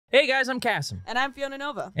Hey guys, I'm Kassem. And I'm Fiona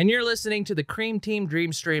Nova. And you're listening to the Cream Team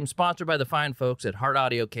Dream Stream, sponsored by the fine folks at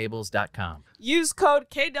heartaudiocables.com. Use code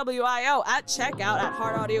KWIO at checkout at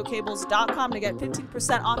heartaudiocables.com to get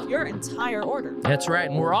 15% off your entire order. That's right.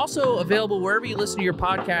 And we're also available wherever you listen to your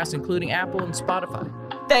podcasts, including Apple and Spotify.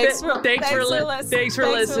 Thanks for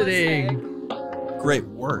listening. Great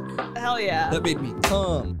work. Hell yeah. That made me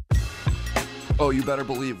come. Oh, you better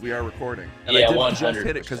believe we are recording. And Yeah, I didn't 100%. just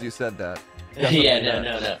hit it because you said that. Yeah,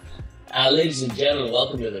 no. Ladies and gentlemen,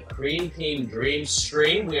 welcome to the Cream Team Dream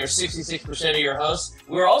Stream. We are 66% of your hosts.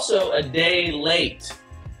 We're also a day late.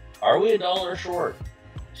 Are we $1 short?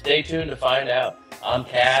 Stay tuned to find out. I'm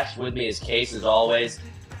Cass. With me is Case, as always.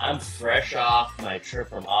 I'm fresh off my trip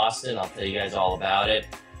from Austin. I'll tell you guys all about it.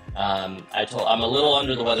 I'm a little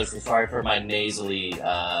under the weather, so sorry for my nasally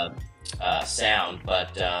sound,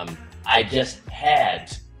 but I just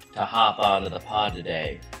had to hop onto the pod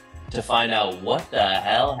today to find out what the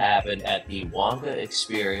hell happened at the Wonka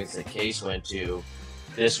Experience that Case went to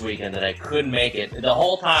this weekend that I couldn't make it. The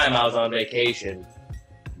whole time I was on vacation,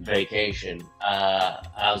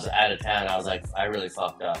 I was out of town. I was like, I really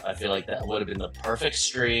fucked up. I feel like that would have been the perfect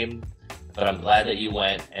stream, but I'm glad that you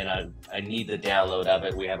went, and I need the download of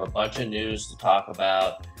it. We have a bunch of news to talk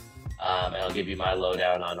about, and I'll give you my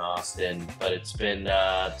lowdown on Austin. But it's been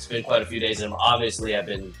quite a few days, and obviously I've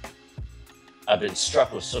been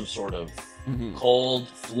struck with some sort of cold,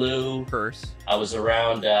 flu. Curse. I was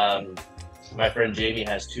around, my friend Jamie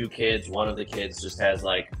has 2 kids. One of the kids just has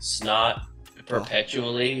like snot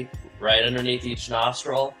perpetually right underneath each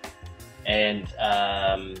nostril. And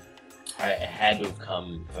I had to have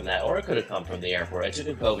come from that, or it could have come from the airport. I took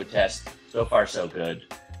a COVID test. So far, so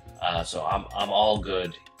good. So I'm all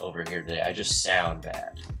good over here today. I just sound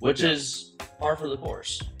bad, which is par for the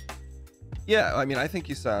course. Yeah, I mean, I think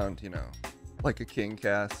you sound, like a king,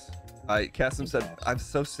 Cass. Kassem said, I'm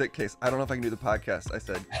so sick, Case. I don't know if I can do the podcast. I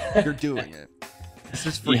said, you're doing it. This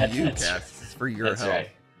is for you, Cass. This is for your health.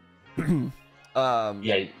 Right.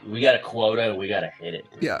 Yeah, we got a quota and we got to hit it.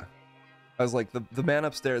 Dude. Yeah. I was like, the man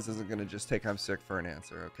upstairs isn't going to just take I'm sick for an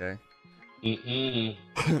answer, okay?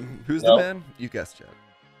 Who's the man? You guessed it.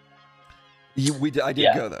 I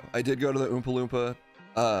did go, though. I did go to the Oompa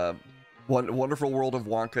Loompa Wonderful World of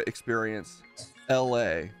Wonka Experience,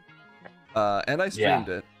 LA. And I streamed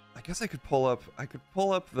it. I guess I could pull up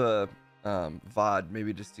the VOD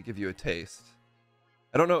maybe just to give you a taste.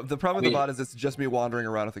 I don't know. The problem with the VOD is it's just me wandering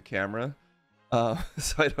around with a camera.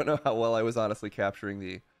 So I don't know how well I was honestly capturing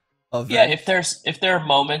the event. Yeah, if there are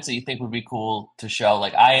moments that you think would be cool to show,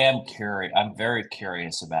 like I am curious. I'm very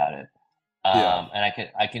curious about it. And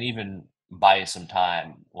I can even buy you some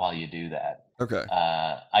time while you do that. Okay.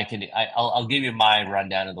 I'll give you my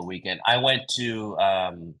rundown of the weekend. I went to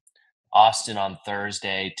Austin on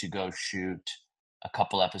Thursday to go shoot a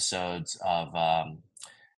couple episodes of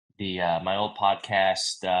my old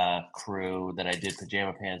podcast crew that I did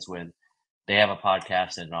Pajama Pants with. They have a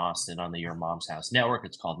podcast in Austin on the Your Mom's House network.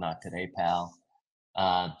 It's called Not Today, Pal.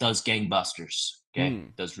 Does gangbusters. Okay,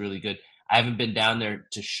 does really good. I haven't been down there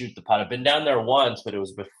to shoot the pod. I've been down there once, but it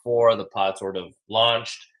was before the pod sort of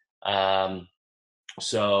launched.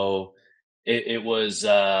 So it was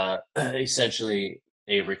essentially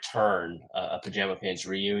a return, a Pajama Pants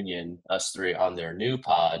reunion, us 3 on their new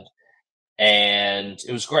pod. And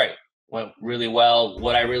it was great. Went really well.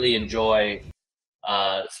 What I really enjoy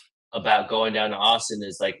about going down to Austin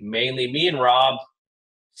is like mainly me and Rob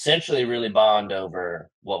essentially really bond over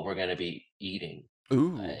what we're going to be eating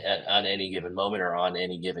on any given moment or on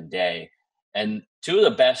any given day. And 2 of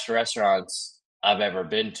the best restaurants I've ever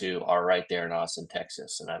been to are right there in Austin,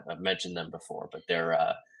 Texas. And I've mentioned them before, but they're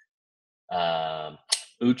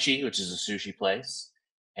Uchi, which is a sushi place,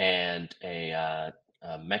 and a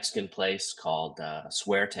Mexican place called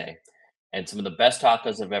Suerte. And some of the best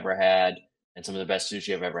tacos I've ever had and some of the best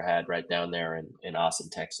sushi I've ever had right down there in Austin,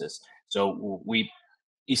 Texas. So we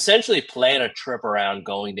essentially plan a trip around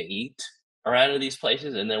going to eat around these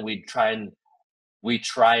places, and then we try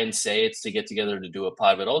and say it's to get together to do a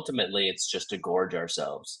pod, but ultimately it's just to gorge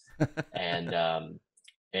ourselves. And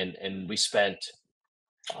we spent,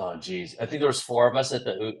 oh geez, I think there was 4 of us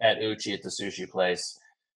at Uchi at the sushi place.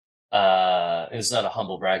 It's not a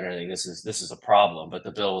humble brag or anything. This is a problem, but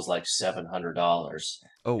the bill was like $700.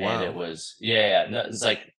 Oh wow! And it was it's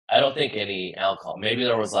like I don't think any alcohol. Maybe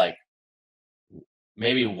there was like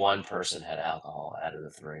maybe 1 person had alcohol out of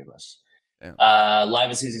the 3 of us. Yeah. Live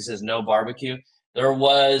and Susie says no barbecue. There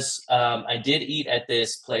was I did eat at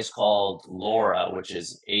this place called Laura, which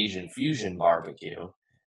is Asian fusion barbecue,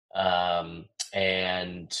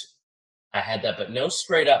 and I had that, but no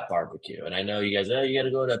straight up barbecue. And I know you guys, you got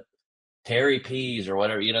to go to Terry P's or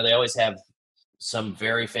whatever. You know, they always have some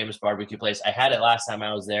very famous barbecue place. I had it last time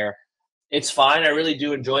I was there. It's fine. I really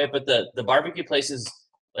do enjoy it, but the barbecue places,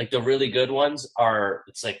 like the really good ones,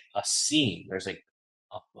 it's like a scene. There's like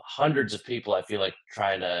hundreds of people, I feel like,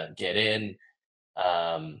 trying to get in,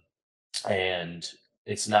 and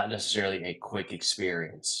it's not necessarily a quick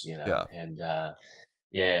experience, you know. Yeah. And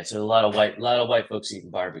yeah, so a lot of white folks eating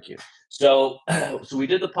barbecue. So so we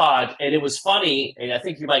did the pod, and it was funny, and I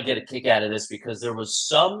think you might get a kick out of this because there was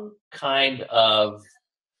some kind of,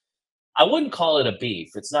 I wouldn't call it a beef.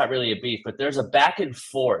 It's not really a beef, but there's a back and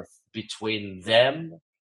forth between them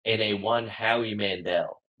and a one Howie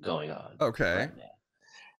Mandel going on Okay. right now.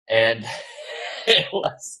 And it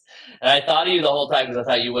was, and I thought of you the whole time because I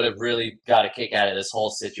thought you would have really got a kick out of this whole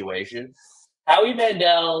situation. Howie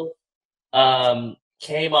Mandel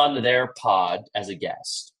came onto their pod as a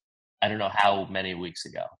guest. I don't know how many weeks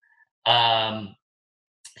ago.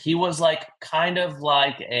 He was like kind of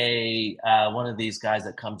like a one of these guys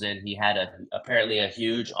that comes in. He had apparently a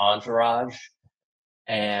huge entourage,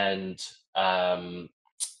 and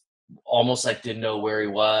almost like didn't know where he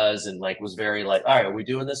was, and like was very like, all right, are we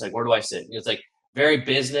doing this? Like, where do I sit? It's like very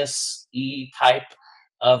business-y type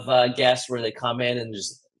of guest where they come in and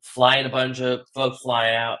just flying a bunch of folks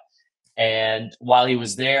flying out. And while he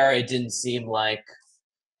was there, it didn't seem like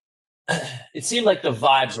it seemed like the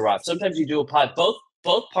vibes were off. Sometimes you do a pod,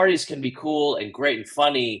 both parties can be cool and great and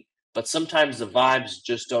funny, but sometimes the vibes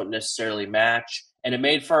just don't necessarily match. And it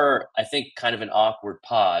made for, I think, kind of an awkward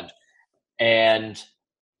pod. And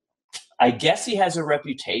I guess he has a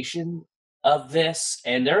reputation of this.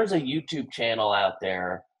 And there is a YouTube channel out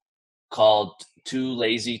there called Too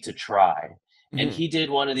Lazy to Try. And he did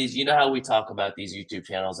one of these, you know how we talk about these YouTube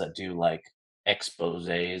channels that do like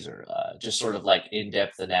exposés or just sort of like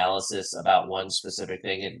in-depth analysis about one specific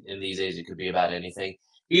thing. And in these days, it could be about anything.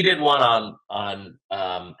 He did one on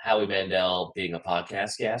Howie Mandel being a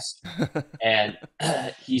podcast guest, and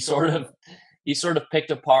he sort of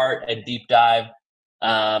picked apart and deep dive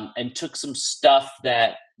and took some stuff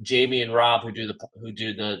that Jamie and Rob, who do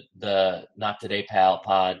the Not Today Pal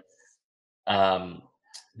pod,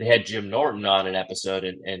 they had Jim Norton on an episode,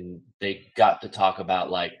 and they got to talk about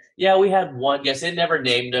like, yeah, we had one guest. They never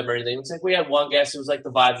named him or anything. It's like we had one guest. It was like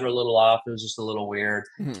the vibes were a little off. It was just a little weird.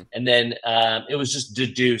 And then it was just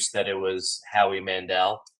deduced that it was Howie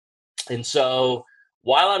Mandel. And so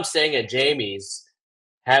while I'm staying at Jamie's,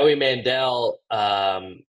 Howie Mandel,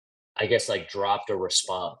 I guess like dropped a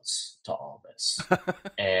response to all this,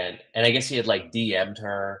 and I guess he had like DM'd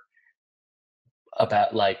her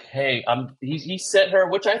about like, hey, he sent her,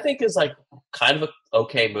 which I think is like kind of a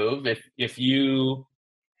okay move. If you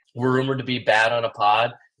were rumored to be bad on a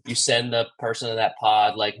pod, you send the person in that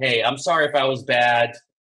pod like, hey, I'm sorry if I was bad.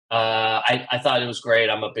 I thought it was great.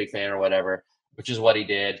 I'm a big fan or whatever, which is what he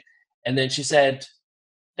did. And then she said,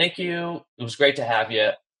 thank you. It was great to have you.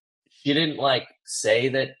 She didn't like say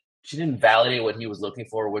that, she didn't validate what he was looking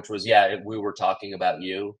for, which was, yeah, we were talking about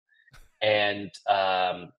you. And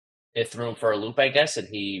it threw him for a loop, I guess. And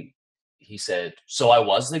he said, so I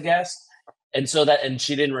was the guest. And so and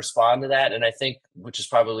she didn't respond to that. And I think, which is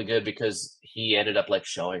probably good because he ended up like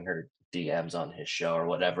showing her DMs on his show or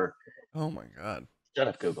whatever. Oh my God. Shut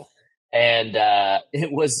up, Google. And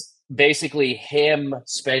it was basically him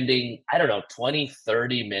spending, I don't know, 20,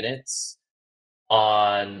 30 minutes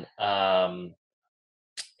on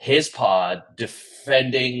his pod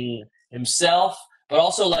defending himself, but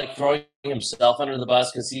also like throwing himself under the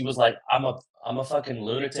bus because he was like, I'm a fucking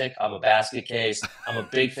lunatic. I'm a basket case. I'm a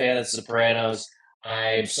big fan of Sopranos.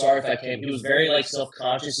 I'm sorry if I came. He was very like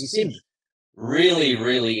self-conscious. He seemed really,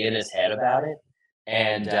 really in his head about it.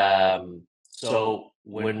 And so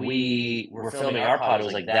when we were filming our pod, it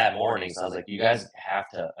was like that morning. So I was like, you guys have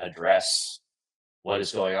to address what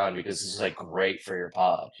is going on because this is like great for your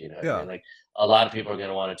pod. You know, Yeah. I mean, like a lot of people are going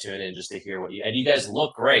to want to tune in just to hear what and you guys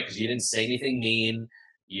look great because you didn't say anything mean.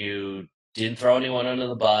 You didn't throw anyone under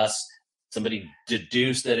the bus. Somebody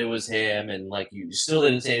deduced that it was him, and like you still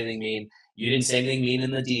didn't say anything mean. You didn't say anything mean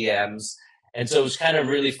in the DMs, and so it was kind of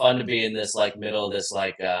really fun to be in this like middle of this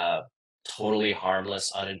like totally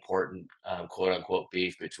harmless, unimportant quote unquote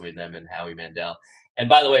beef between them and Howie Mandel. And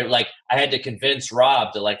by the way, like I had to convince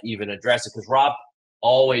Rob to like even address it because Rob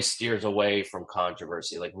always steers away from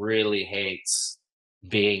controversy, like really hates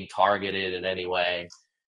being targeted in any way.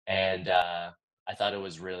 And I thought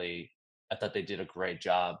they did a great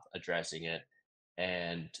job addressing it.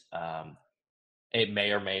 And it may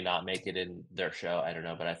or may not make it in their show. I don't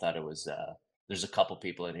know, but I thought it was, there's a couple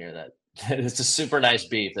people in here that it's a super nice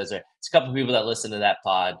beef. It's a couple people that listen to that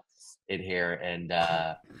pod in here. And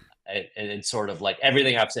it's sort of like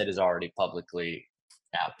everything I've said is already publicly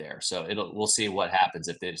out there. So we'll see what happens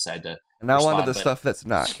if they decide to And now on to respond. the stuff that's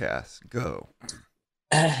not Cass. Go.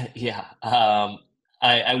 Yeah.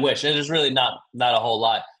 I wish. There's really not a whole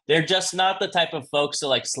lot. They're just not the type of folks to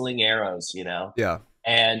like sling arrows, you know? Yeah.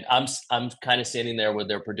 And I'm kind of sitting there with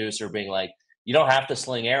their producer being like, you don't have to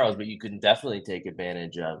sling arrows, but you can definitely take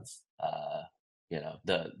advantage of you know,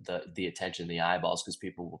 the attention, the eyeballs, because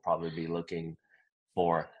people will probably be looking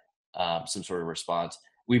for some sort of response.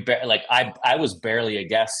 I was barely a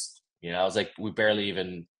guest, you know. I was like, we barely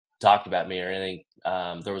even talked about me or anything.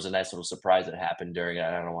 There was a nice little surprise that happened during it.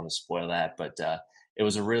 I don't want to spoil that, but it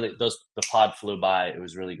was the pod flew by. It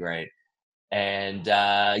was really great. And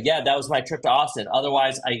yeah, that was my trip to Austin.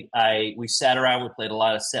 Otherwise, we sat around, we played a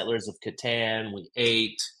lot of Settlers of Catan, we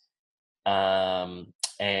ate,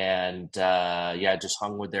 and yeah, just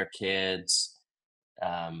hung with their kids.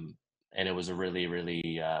 And it was a really,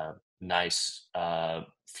 really nice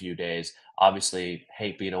few days. Obviously,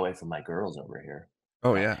 hate being away from my girls over here.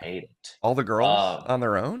 Oh, I yeah. hate it. All the girls on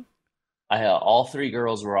their own? All 3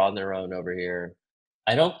 girls were on their own over here.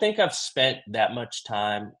 I don't think I've spent that much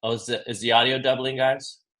time. Oh, is the audio doubling,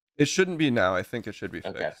 guys? It shouldn't be now. I think it should be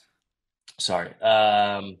fixed. Okay. Sorry.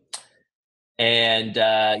 And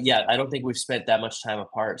yeah, I don't think we've spent that much time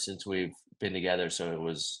apart since we've been together. So it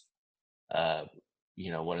was,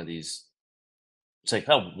 you know, one of these. It's like,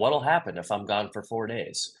 oh, what'll happen if I'm gone for 4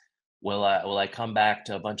 days? Will I come back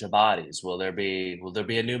to a bunch of bodies? Will there be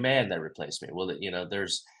a new man that replaced me? You know,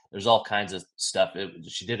 there's all kinds of stuff.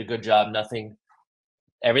 She did a good job.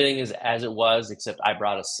 Everything is as it was, except I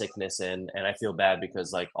brought a sickness in, and I feel bad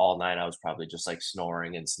because like all night I was probably just like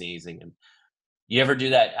snoring and sneezing. And you ever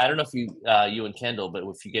do that? I don't know if you and Kendall, but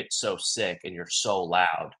if you get so sick and you're so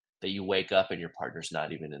loud that you wake up and your partner's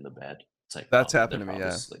not even in the bed, it's like that's happened to me.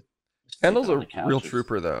 Yeah, Kendall's a real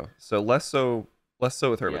trooper though, so less so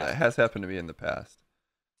with her, but that has happened to me in the past.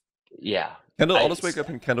 Yeah, Kendall, I'll just wake up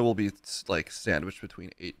and Kendall will be like sandwiched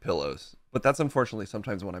between 8 pillows. But that's unfortunately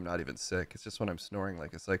sometimes when I'm not even sick. It's just when I'm snoring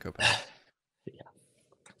like a psychopath. Yeah,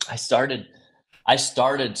 I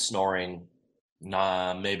started snoring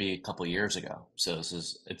maybe a couple years ago. So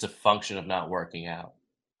it's a function of not working out.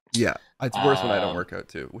 Yeah, it's worse when I don't work out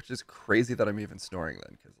too, which is crazy that I'm even snoring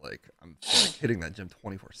then, because like I'm like hitting that gym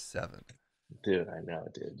 24/7. Dude, I know,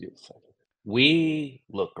 dude. We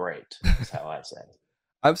look great. Is how I say.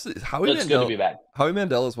 Howie good to be back. Howie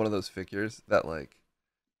Mandel is one of those figures that like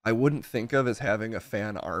I wouldn't think of as having a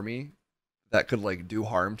fan army that could like do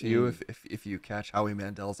harm to you if you catch Howie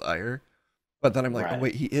Mandel's ire. But then I'm like, oh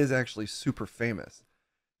wait, he is actually super famous.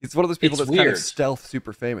 He's one of those people that's kind of stealth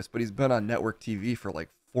super famous, but he's been on network TV for like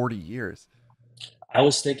 40 years. I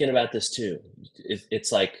was thinking about this too.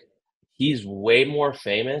 It's like he's way more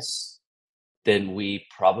famous than we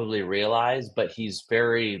probably realize, but he's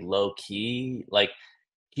very low key. Like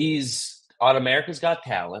he's on America's Got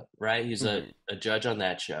Talent, right? He's a judge on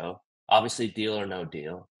that show. Obviously, Deal or No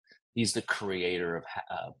Deal. He's the creator of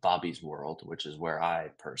Bobby's World, which is where I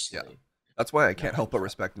personally. Yeah. That's why I can't help but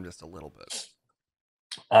respect him just a little bit.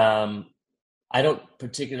 I don't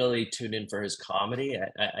particularly tune in for his comedy.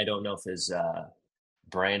 I don't know if his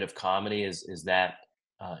brand of comedy is that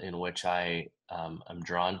in which I'm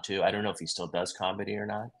drawn to. I don't know if he still does comedy or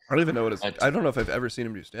not. I don't even know I don't know if I've ever seen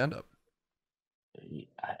him do stand-up.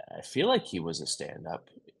 I feel like he was a stand-up.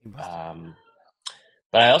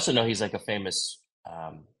 But I also know he's like a famous,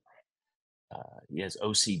 he has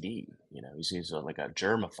OCD, you know, he's like a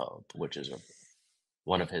germaphobe, which is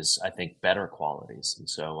one of his, I think, better qualities. And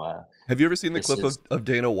so, have you ever seen the clip of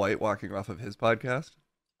Dana White walking off of his podcast?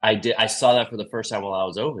 I did. I saw that for the first time while I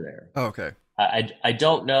was over there. Oh, okay. I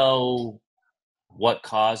don't know what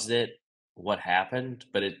caused it, what happened,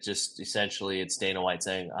 but it just essentially it's Dana White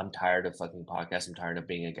saying, I'm tired of fucking podcasts. I'm tired of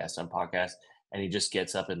being a guest on podcasts. And he just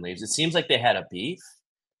gets up and leaves. It seems like they had a beef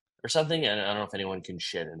or something. And I don't know if anyone can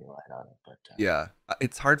shed any light on it, but yeah,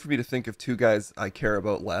 it's hard for me to think of two guys I care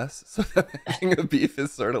about less. So that having a beef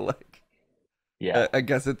is sort of like, yeah, I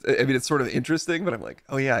guess it's sort of interesting, but I'm like,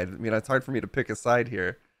 oh yeah, I mean, it's hard for me to pick a side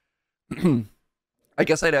here. I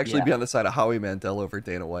guess I'd actually be on the side of Howie Mandel over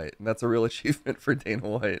Dana White. And that's a real achievement for Dana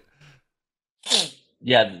White.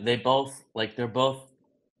 Yeah, they're both like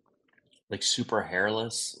super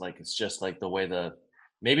hairless. Like it's just like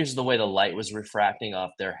maybe it's the way the light was refracting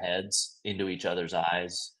off their heads into each other's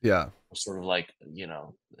eyes. Yeah. Sort of like, you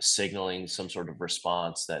know, signaling some sort of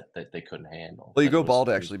response that they couldn't handle. Well, you go bald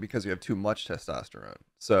actually because you have too much testosterone.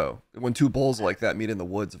 So when two bulls like that meet in the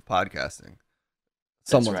woods of podcasting,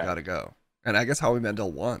 someone's got to go. And I guess Howie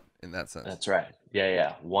Mandel won in that sense. That's right.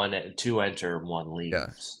 Yeah. Two enter, one leaves. Yeah.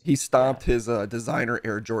 He stomped his designer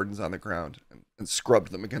Air Jordans on the ground and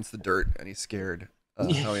scrubbed them against the dirt, and he scared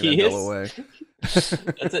Howie Mandel away.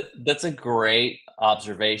 That's a great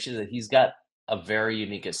observation, that he's got a very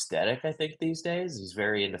unique aesthetic, I think, these days. He's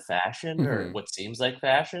very into fashion, or what seems like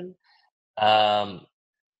fashion. I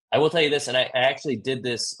will tell you this, and I actually did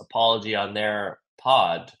this apology on their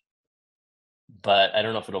pod, but I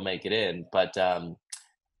don't know if it'll make it in. But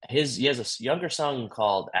he has a younger son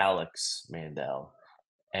called Alex Mandel,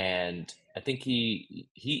 and I think he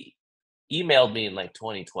emailed me in like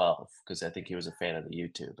 2012 because I think he was a fan of the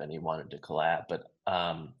YouTube and he wanted to collab. But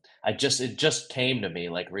it just came to me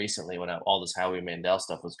like recently when all this Howie Mandel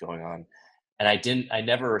stuff was going on, and I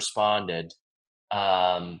never responded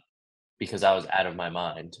because I was out of my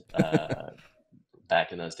mind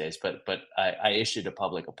back in those days. But I issued a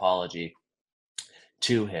public apology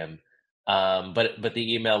to him. But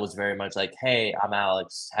the email was very much like, "Hey, I'm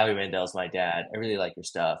Alex. Howie Mandel's my dad. I really like your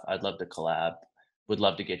stuff. I'd love to collab. Would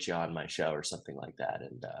love to get you on my show," or something like that.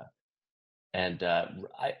 And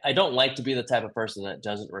I don't like to be the type of person that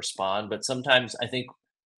doesn't respond, but sometimes I think,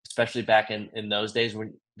 especially back in those days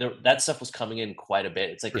when that stuff was coming in quite a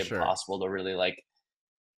bit, it's like impossible to really like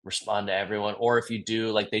respond to everyone. Or if you do,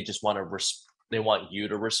 like they just want to they want you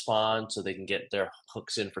to respond so they can get their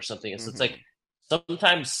hooks in for something. So it's like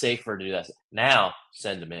sometimes safer to do that. Now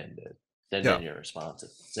send them in, dude. Send in your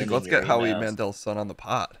responses. Let's get Howie Mandel's son on the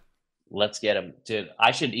pod. Let's get him, dude.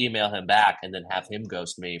 I should email him back and then have him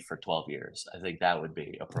ghost me for 12 years. I think that would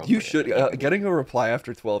be appropriate. You should. Getting a reply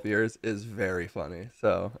after 12 years is very funny.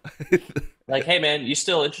 So, like, hey man, you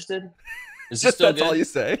still interested? Is this still that's good? All you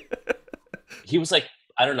say? He was like,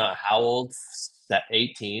 I don't know how old, that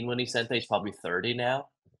 18 when he sent that. He's probably 30 now.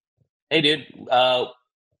 Hey, dude,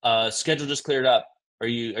 schedule just cleared up. Are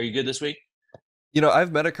you good this week? You know,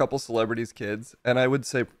 I've met a couple celebrities' kids, and I would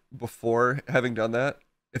say before having done that,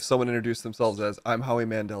 if someone introduced themselves as "I'm Howie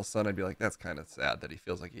Mandel's son," I'd be like, that's kind of sad that he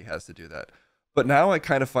feels like he has to do that. But now I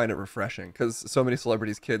kind of find it refreshing because so many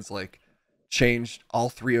celebrities' kids like changed all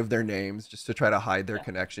 3 of their names just to try to hide their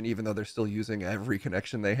connection, even though they're still using every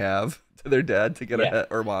connection they have to their dad to get ahead,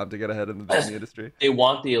 or mom to get ahead in the industry. They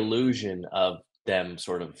want the illusion of them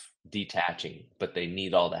sort of detaching, but they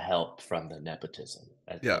need all the help from the nepotism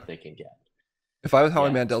that they can get. If I was Howie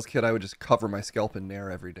Mandel's kid, I would just cover my scalp in Nair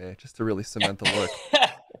every day just to really cement the look.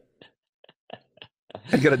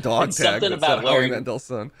 And get a dog tag that said Howie Mandel's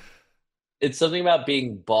son. It's something about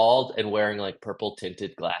being bald and wearing like purple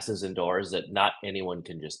tinted glasses indoors that not anyone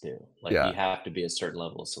can just do. Like you have to be a certain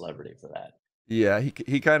level of celebrity for that. Yeah,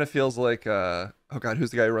 he kind of feels like oh god, who's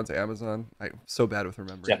the guy who runs Amazon? I'm so bad with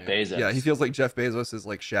remembering. Jeff Bezos. Yeah, he feels like Jeff Bezos is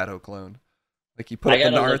like shadow clone. Like he put up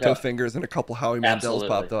the Naruto fingers and a couple Howie Mandels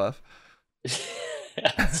popped off.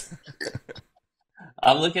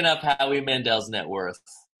 I'm looking up Howie Mandel's net worth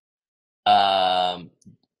as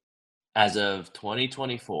of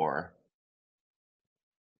 2024.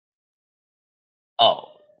 Oh,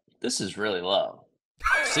 this is really low.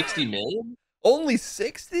 60 million? Only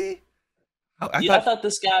 60? I thought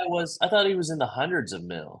this guy was. I thought he was in the hundreds of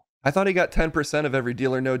mil. I thought he got 10% of every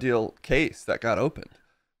Deal or No Deal case that got opened.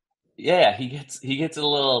 Yeah, he gets a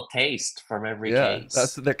little taste from every case.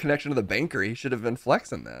 That's the connection to the banker. He should have been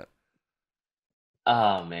flexing that.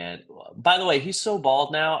 Oh man! By the way, he's so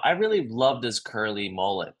bald now. I really loved his curly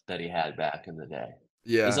mullet that he had back in the day.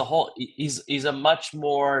 Yeah, he's a much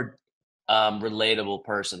more relatable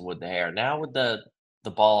person with the hair. Now with the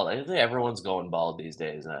bald, I think everyone's going bald these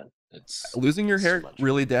days. It's losing your hair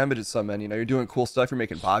really damages some men. You know, you're doing cool stuff. You're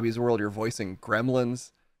making Bobby's World. You're voicing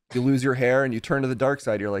Gremlins. You lose your hair and you turn to the dark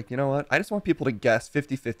side. You're like, you know what? I just want people to guess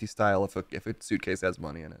 50-50 style if a suitcase has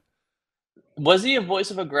money in it. Was he a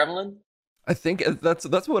voice of a gremlin? I think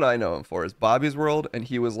that's what I know him for, is Bobby's World, and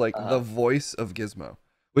he was like the voice of Gizmo,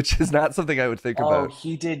 which is not something I would think about. Oh,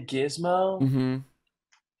 he did Gizmo? Mm-hmm.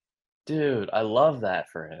 Dude, I love that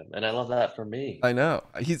for him, and I love that for me. I know.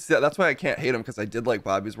 That's why I can't hate him, because I did like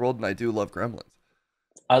Bobby's World, and I do love Gremlins.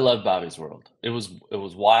 I love Bobby's World. It was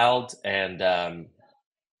wild, and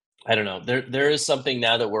I don't know. There is something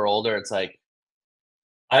now that we're older. It's like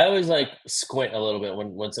I always like squint a little bit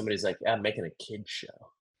when somebody's like, "I'm making a kid show."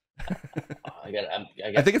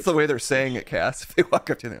 I think it's the way they're saying it, Cass. If they walk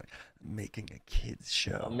up to you, they're like, "I'm making a kids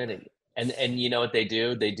show." And you know what they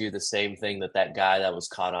do? They do the same thing that guy that was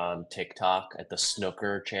caught on TikTok at the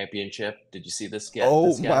snooker championship. Did you see this guy?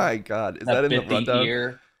 Oh my god! Is that in the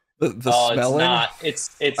rundown? The smelling?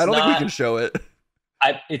 It's I don't think we can show it.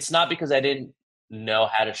 It's not because I didn't know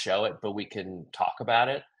how to show it, but we can talk about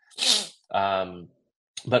it.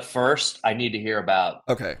 But first, I need to hear about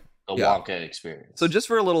the The Yeah. Wonka Experience. So just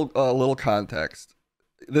for a little context,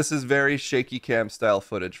 this is very shaky cam style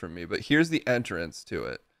footage from me, but here's the entrance to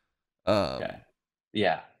it. Okay.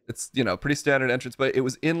 Yeah. It's, pretty standard entrance, but it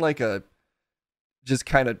was in like a just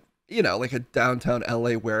kind of, like a downtown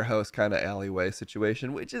LA warehouse kind of alleyway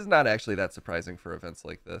situation, which is not actually that surprising for events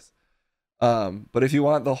like this. But if you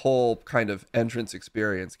want the whole kind of entrance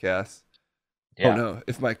experience, Cass. Yeah. Oh no,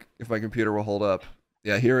 if my computer will hold up.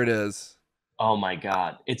 Yeah, here it is. Oh my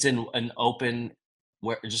God. It's in an open,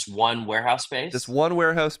 just one warehouse space? Just one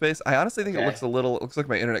warehouse space. I honestly think it looks like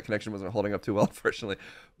my internet connection wasn't holding up too well, unfortunately.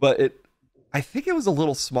 But I think it was a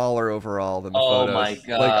little smaller overall than the photos. Oh my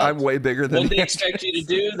God. Like, I'm way bigger than what did they expect you to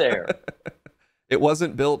do there? It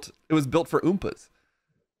wasn't built. It was built for Oompas.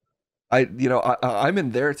 I'm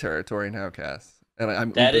in their territory now, Cass. And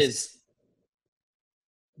I'm That Oompas.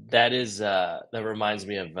 That reminds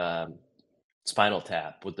me of Spinal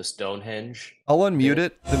Tap with the Stonehenge. I'll unmute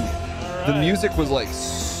it. The music was like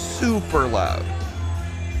super loud.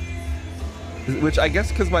 Which I guess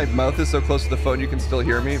because my mouth is so close to the phone, you can still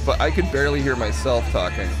hear me, but I could barely hear myself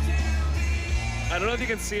talking. I don't know if you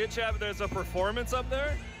can see it, Chad, but there's a performance up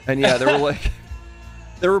there. And yeah,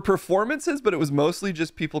 there were performances, but it was mostly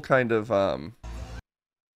just people kind of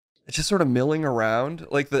just sort of milling around.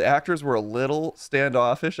 Like the actors were a little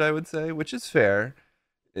standoffish, I would say, which is fair.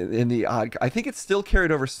 In the odd, I think it still carried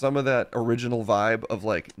over some of that original vibe of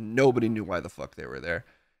like nobody knew why the fuck they were there.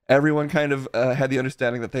 Everyone kind of had the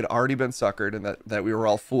understanding that they'd already been suckered and that we were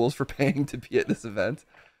all fools for paying to be at this event.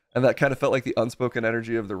 And that kind of felt like the unspoken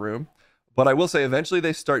energy of the room. But I will say, eventually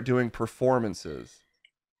they start doing performances.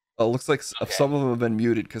 It looks like some of them have been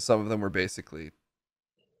muted because some of them were basically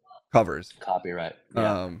covers. Copyright.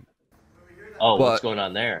 Yeah. What's going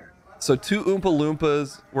on there? So 2 Oompa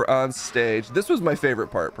Loompas were on stage. This was my favorite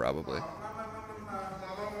part, probably.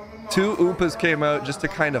 2 Oompas came out just to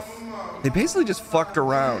kind of... They basically just fucked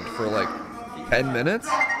around for like 10 minutes.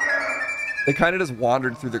 They kind of just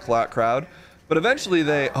wandered through the crowd. But eventually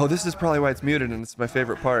this is probably why it's muted and it's my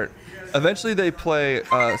favorite part. Eventually they play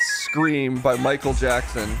Scream by Michael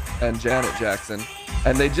Jackson and Janet Jackson.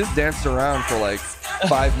 And they just danced around for like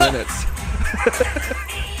 5 minutes.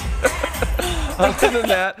 Other than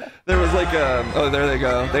that, there was like there they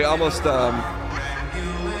go. They almost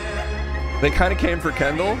they kind of came for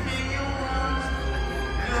Kendall.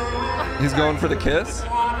 He's going for the kiss.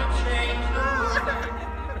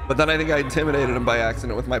 But then I think I intimidated him by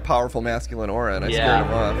accident with my powerful masculine aura and I scared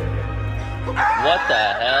him off. What the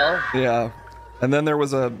hell? Yeah. And then there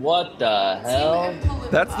was What the hell?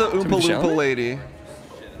 That's the Oompa Loompa lady.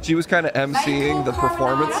 She was kind of emceeing the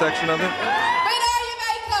performance section of it.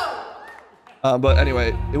 But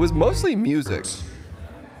anyway, it was mostly music.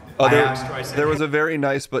 There was a very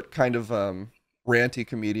nice but kind of ranty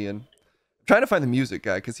comedian. I'm trying to find the music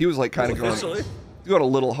guy because he was like kind of going a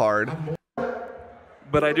little hard.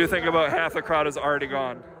 But I do think about half the crowd is already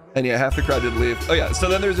gone. And yeah, half the crowd did leave. Oh yeah, so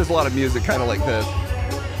then there's just a lot of music kind of like this.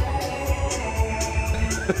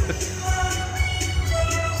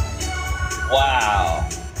 Wow.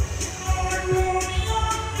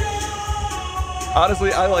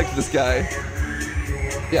 Honestly, I like this guy.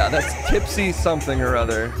 Yeah, that's Tipsy something or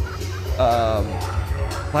other.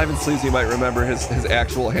 Live and Sleazy might remember his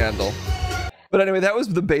actual handle. But anyway, that was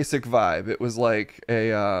the basic vibe. It was like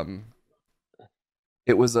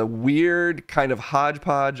it was a weird kind of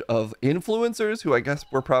hodgepodge of influencers who I guess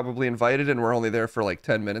were probably invited and were only there for like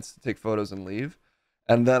 10 minutes to take photos and leave.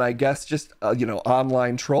 And then I guess just,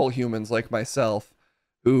 online troll humans like myself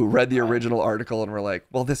who read the original article and were like,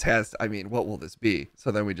 well, what will this be?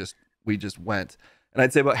 So then we just went. And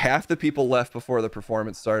I'd say about half the people left before the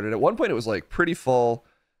performance started. At one point, it was like pretty full.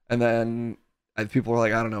 And then people were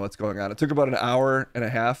like, I don't know what's going on. It took about an hour and a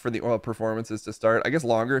half for the performances to start. I guess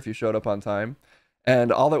longer if you showed up on time.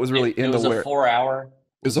 And all that was really in the It was a 4-hour.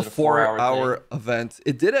 It was a 4-hour event.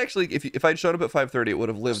 It did actually, if I'd showed up at 5:30, it would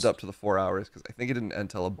have lived up to the 4 hours because I think it didn't end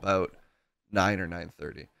until about 9 or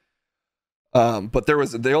 9:30. But there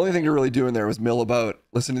was the only thing to really do in there was mill about,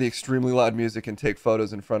 listen to the extremely loud music, and take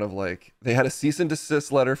photos in front of they had a cease and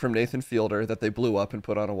desist letter from Nathan Fielder that they blew up and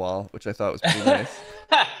put on a wall, which I thought was pretty nice.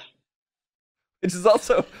 Which is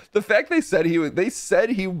also the fact they said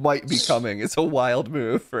he might be coming is a wild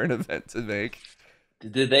move for an event to make.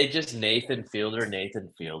 Did they just Nathan Fielder?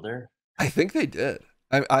 I think they did.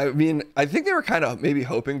 I mean, I think they were kind of maybe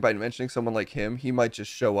hoping by mentioning someone like him, he might just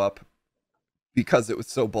show up because it was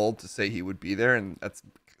so bold to say he would be there. And that's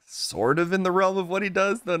sort of in the realm of what he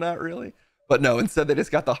does, though not really. But no, instead they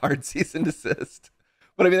just got the hard cease and desist.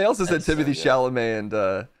 But I mean, they also said Timothy Chalamet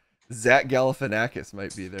and Zach Galifianakis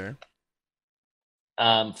might be there.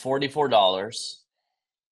 $44.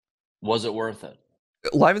 Was it worth it?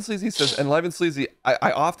 Live and Sleazy says, and Live and Sleazy,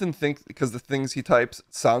 I often think because the things he types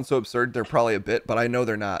sound so absurd, they're probably a bit, but I know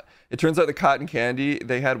they're not. It turns out the cotton candy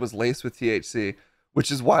they had was laced with THC, which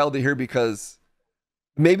is wild to hear because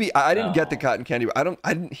maybe I didn't get the cotton candy, but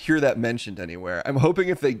I didn't hear that mentioned anywhere. I'm hoping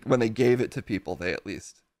if when they gave it to people, they at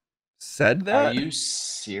least said that. Are you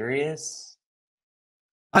serious?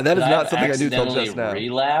 That is not something I do till accidentally just now.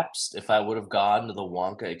 Relapsed if I would have gone to the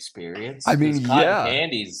Wonka Experience. I mean, cotton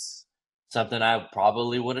candy's something I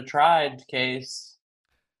probably would have tried, Case.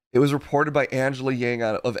 It was reported by Angela Yang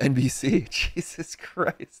of NBC. Jesus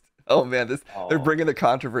Christ. Oh, man. They're bringing the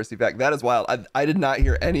controversy back. That is wild. I did not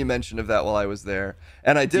hear any mention of that while I was there.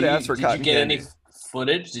 And I did ask for cotton candy. Did you get any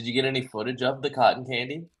footage? Did you get any footage of the cotton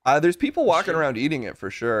candy? There's people walking around eating it for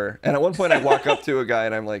sure. And at one point I walk up to a guy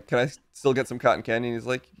and I'm like, can I still get some cotton candy? And he's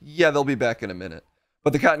like, yeah, they'll be back in a minute.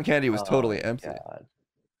 But the cotton candy was totally empty. God.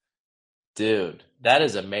 Dude, that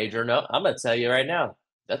is a major no. I'm going to tell you right now.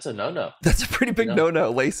 That's a no-no. That's a pretty big no-no,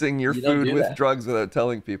 lacing your food with drugs without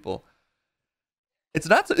telling people. It's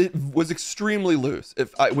not. It was extremely loose.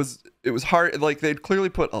 It was hard. Like they'd clearly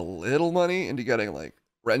put a little money into getting like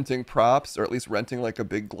renting props, or at least renting like a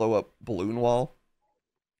big glow-up balloon wall,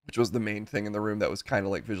 which was the main thing in the room that was kind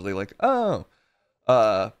of like visually like, oh.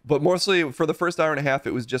 But mostly for the first hour and a half,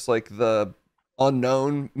 it was just like the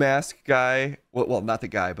unknown mask guy. Well, not the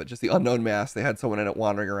guy, but just the unknown mask. They had someone in it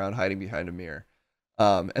wandering around hiding behind a mirror.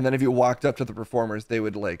 And then if you walked up to the performers, they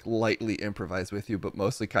would like lightly improvise with you, but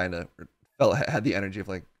mostly kind of had the energy of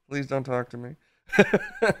like, please don't talk to me,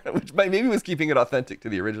 which maybe was keeping it authentic to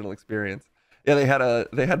the original experience. Yeah,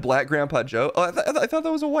 they had Black Grandpa Joe. Oh, I thought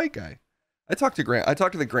that was a white guy. I talked to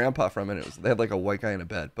the grandpa from it. They had like a white guy in a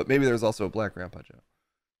bed, but maybe there was also a Black Grandpa Joe.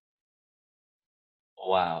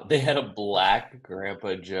 Wow, they had a Black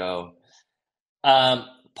Grandpa Joe. The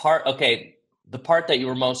part that you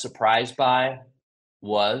were most surprised by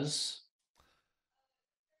was?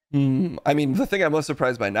 I mean, the thing I'm most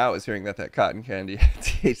surprised by now is hearing that cotton candy had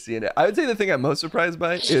THC in it. I would say the thing I'm most surprised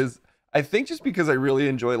by is, I think just because I really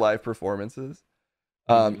enjoy live performances,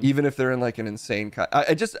 even if they're in like an insane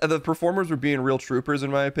the performers were being real troopers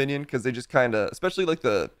in my opinion, because they just kind of, especially like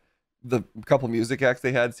the couple music acts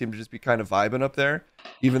they had, seemed to just be kind of vibing up there,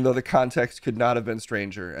 even though the context could not have been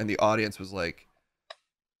stranger, and the audience was like,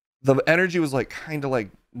 the energy was like kind of like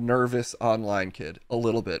nervous online kid a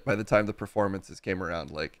little bit by the time the performances came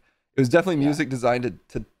around. Like it was definitely music designed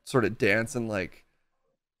to sort of dance and like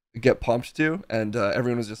get pumped to, and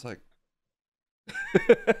everyone was just like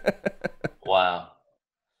wow.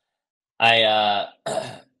 I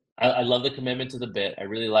love the commitment to the bit. I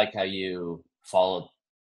really like how you followed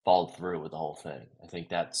through with the whole thing. I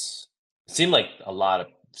think seems like a lot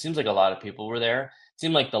of people were there.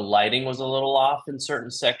 Seemed like the lighting was a little off in certain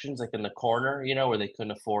sections, like in the corner, where they couldn't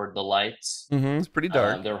afford the lights. It's pretty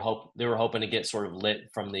dark. They were hoping to get sort of lit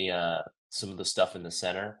from the some of the stuff in the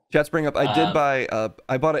center. Chat's bring up. I did buy.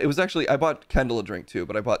 I bought Kendall a drink too,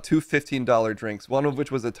 but I bought two $15 drinks. One of which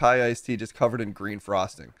was a Thai iced tea just covered in green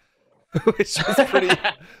frosting, which was pretty.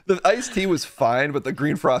 The iced tea was fine, but the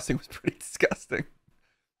green frosting was pretty disgusting.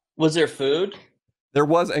 Was there food? There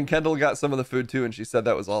was, and Kendall got some of the food too, and she said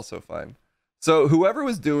that was also fine. So whoever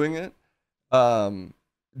was doing it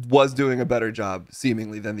was doing a better job,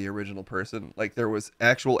 seemingly, than the original person. Like there was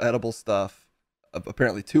actual edible stuff,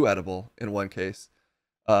 apparently too edible in one case,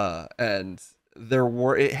 and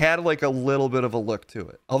it had like a little bit of a look to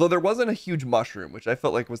it. Although there wasn't a huge mushroom, which I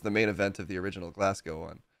felt like was the main event of the original Glasgow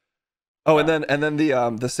one. Oh, and then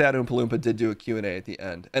the sad Oompa Loompa did do a Q&A at the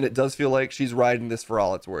end, and it does feel like she's riding this for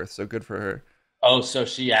all it's worth. So good for her. Oh, so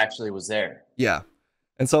she actually was there. Yeah,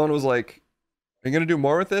 and someone was like, are you gonna do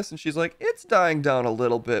more with this? And she's like, it's dying down a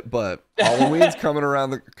little bit, but Halloween's coming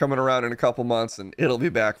around in a couple months, and it'll be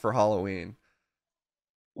back for Halloween.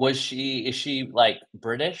 Is she like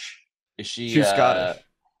British? She's Scottish.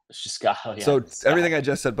 She's Scottish. Oh, yeah, so everything I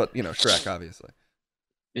just said, but Shrek, obviously.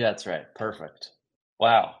 Yeah, that's right. Perfect.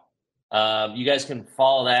 Wow. You guys can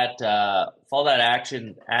follow that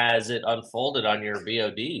action as it unfolded on your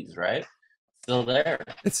VODs, right? Still there.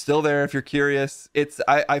 It's still there if you're curious.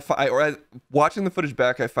 Watching the footage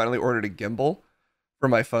back, I finally ordered a gimbal for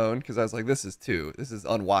my phone because I was like, this is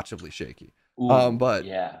unwatchably shaky. Ooh, but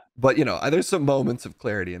there's some moments of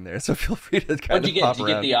clarity in there, so feel free to kind of pop around. Did you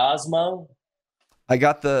get the Osmo? I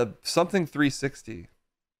got the something 360.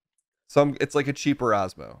 It's like a cheaper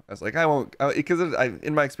Osmo. I was like, I won't, because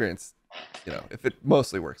in my experience, if it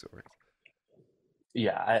mostly works, it works.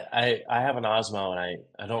 Yeah, I have an Osmo and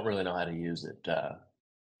I don't really know how to use it.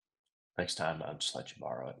 Next time I'll just let you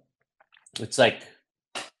borrow it. It's like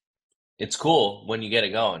It's cool when you get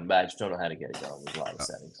it going, but I just don't know how to get it going. There's a lot of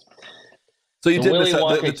settings. So you did Willy miss out.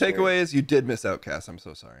 Wonka The takeaway is you did miss out, Cass. I'm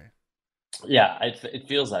so sorry. Yeah, it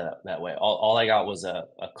feels that way. All I got was a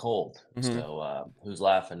cold. Mhm. So who's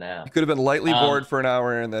laughing now? You could have been lightly bored for an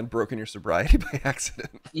hour and then broken your sobriety by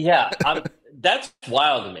accident. Yeah, that's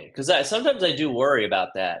wild to me because sometimes I do worry about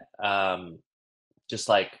that. Just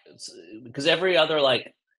like because every other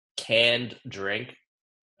like canned drink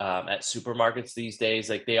at supermarkets these days,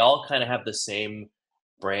 like they all kind of have the same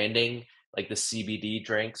branding, like the CBD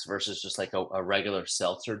drinks versus just like a regular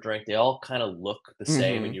seltzer drink. They all kind of look the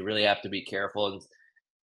same, and you really have to be careful. And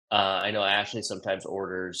I know Ashley sometimes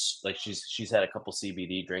orders like she's had a couple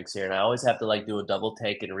CBD drinks here, and I always have to like do a double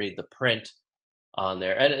take and read the print on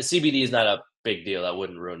there. And CBD is not a big deal; that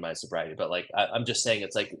wouldn't ruin my sobriety. But like I'm just saying,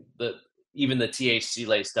 it's like even the THC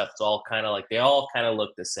laced stuff. It's all kind of like they all kind of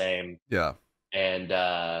look the same. Yeah. And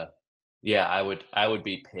yeah, I would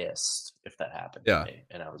be pissed if that happened to me,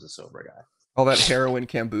 and I was a sober guy. All that heroin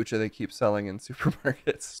kombucha they keep selling in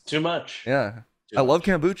supermarkets. Too much. Yeah. I love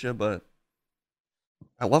kombucha, but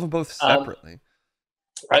I love them both separately.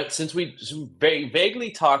 Right. Since we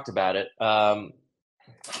vaguely talked about it,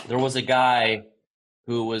 there was a guy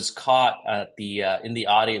who was caught at in the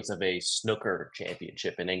audience of a snooker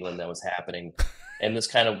championship in England that was happening, and this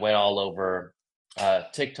kind of went all over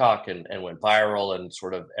TikTok and went viral, and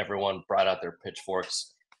sort of everyone brought out their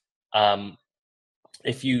pitchforks.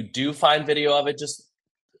 If you do find video of it, just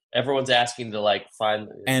everyone's asking to like find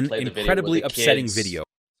an play the incredibly video upsetting video.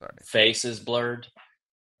 Sorry. Face is blurred.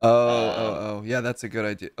 Oh, yeah, that's a good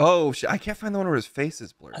idea. Oh, I can't find the one where his face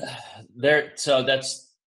is blurred.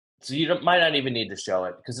 So you might not even need to show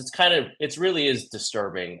it because it really is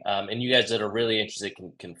disturbing. And you guys that are really interested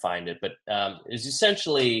can find it. But it's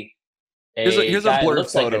essentially here's guy a blurred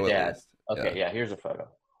looks photo. Like a dad. At least. Okay, yeah, here's a photo.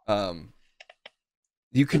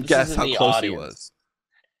 You can guess how close he was.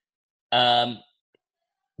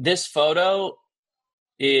 This photo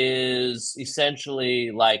is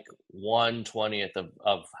essentially like 1/20th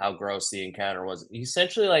of how gross the encounter was. He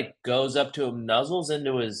essentially like goes up to him, nuzzles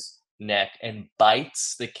into his neck, and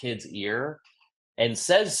bites the kid's ear and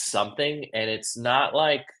says something, and it's not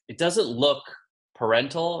like it doesn't look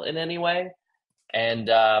parental in any way. And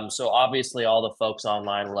so obviously all the folks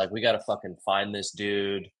online were like, we got to fucking find this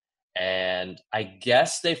dude. And I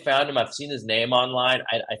guess they found him. I've seen his name online.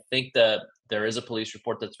 I think there is a police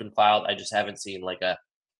report that's been filed. I just haven't seen like a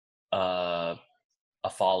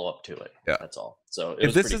follow-up to it. Yeah. That's all. So it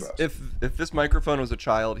was pretty gross. If this microphone was a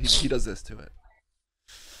child, he does this to it.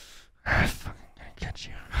 I fucking get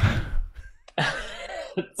you.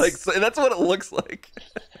 Like so that's what it looks like.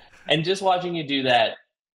 And just watching you do that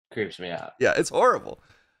creeps me out. Yeah, it's horrible.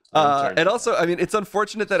 And also, I mean, it's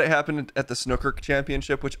unfortunate that it happened at the snooker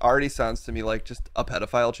championship, which already sounds to me like just a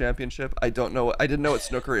pedophile championship. I didn't know what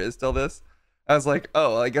snooker is till this. I was like,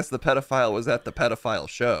 oh, I guess the pedophile was at the pedophile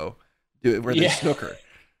show where they snooker.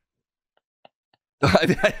 I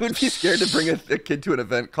mean, I would be scared to bring a kid to an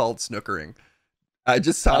event called snookering. It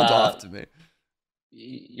just sounds off to me.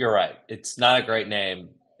 You're right. It's not a great name.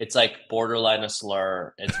 It's like borderline a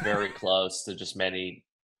slur. It's very close to just many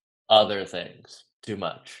other things. Too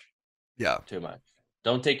much. Yeah. Too much.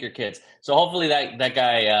 Don't take your kids. So hopefully that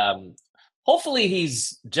guy, hopefully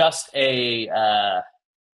he's just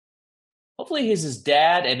hopefully he's his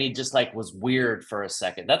dad and he just like was weird for a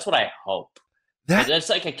second. That's what I hope. That's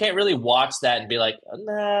like, I can't really watch that and be like,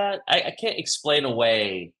 nah, I can't explain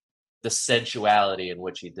away the sensuality in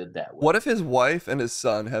which he did that with. What if his wife and his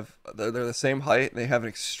son they're the same height and they have an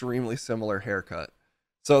extremely similar haircut?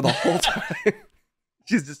 So the whole time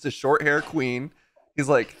she's just a short hair queen. He's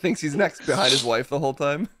like thinks he's next behind his wife the whole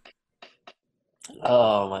time.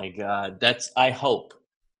 Oh my God. I hope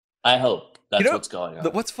that's what's going on.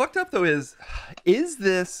 What's fucked up though is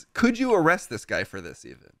this, could you arrest this guy for this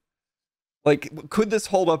even? Like, could this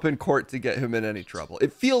hold up in court to get him in any trouble?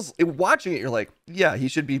 It feels, watching it, you're like, yeah, he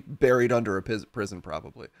should be buried under a prison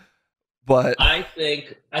probably. But I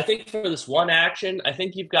think for this one action, I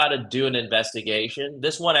think you've got to do an investigation.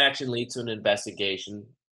 This one action leads to an investigation.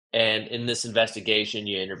 And in this investigation,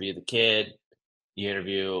 you interview the kid, you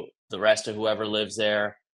interview the rest of whoever lives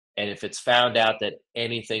there. And if it's found out that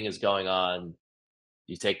anything is going on,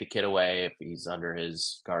 you take the kid away if he's under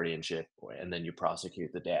his guardianship, and then you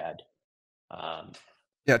prosecute the dad.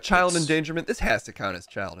 Yeah, child endangerment. This has to count as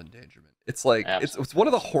child endangerment. It's like it's one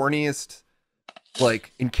of the horniest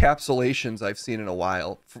like encapsulations I've seen in a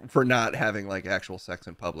while for not having like actual sex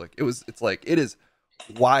in public. It is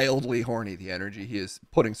wildly horny, the energy he is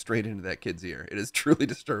putting straight into that kid's ear. It is truly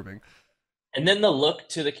disturbing. And then the look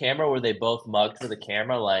to the camera where they both mugged for the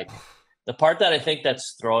camera, like The part that I think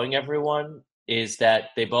that's throwing everyone is that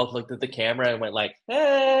they both looked at the camera and went like,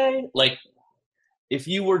 "Hey!" Like, if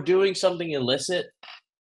you were doing something illicit,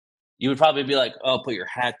 you would probably be like, "Oh, put your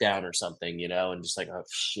hat down or something," and just like, "Oh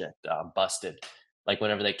shit, I'm busted." Like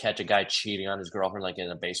whenever they catch a guy cheating on his girlfriend, like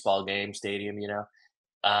in a baseball game stadium.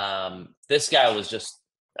 This guy was just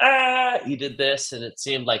he did this, and it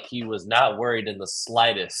seemed like he was not worried in the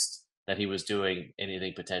slightest that he was doing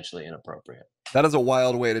anything potentially inappropriate. That is a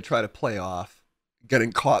wild way to try to play off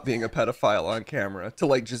getting caught being a pedophile on camera, to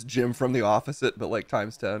like just Jim from The Opposite, but like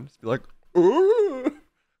times 10. Just be like, ooh,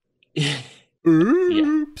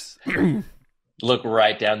 oops. Look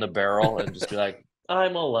right down the barrel and just be like,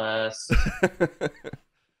 I'm a less.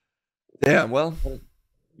 Damn, well.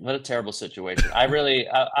 What a terrible situation. I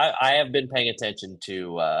have been paying attention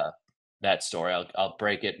to that story. I'll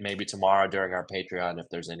break it maybe tomorrow during our Patreon if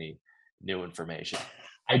there's any new information.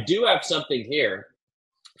 I do have something here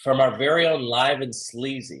from our very own Live and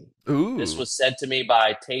Sleazy. Ooh. This was sent to me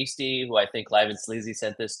by Tasty, who I think Live and Sleazy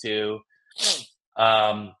sent this to.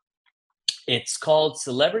 It's called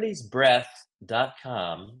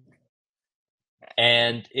celebutiesbreath.com.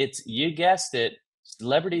 And it's, you guessed it,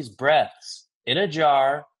 celebrities' breaths in a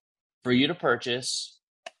jar for you to purchase.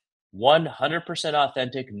 100%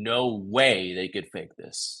 authentic. No way they could fake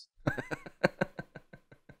this.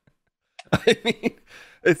 I mean,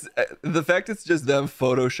 it's the fact it's just them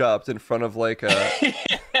photoshopped in front of like a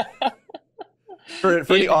for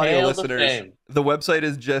the audio listeners, the website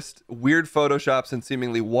is just weird photoshops and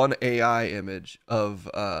seemingly one AI image of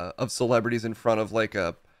celebrities in front of like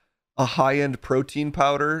a high-end protein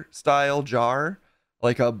powder style jar,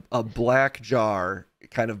 like a black jar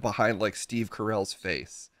kind of behind like Steve Carell's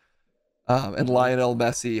face. And Lionel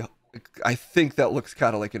Messi, I think that looks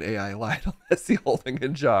kind of like an AI Lionel Messi holding a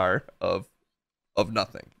jar of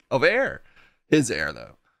nothing, of air. His air,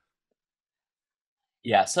 though.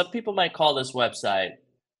 Yeah, some people might call this website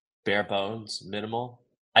bare bones, minimal.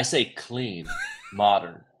 I say clean,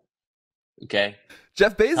 modern. Okay?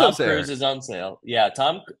 Jeff Bezos Tom Cruise is on sale. Yeah,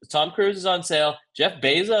 Tom Cruise is on sale. Jeff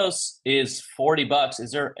Bezos is $40.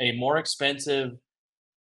 Is there a more expensive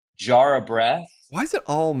jar of breath? Why is it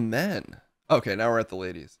all men? Okay, now we're at the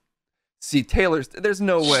ladies. See, Taylor's, there's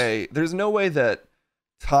no way that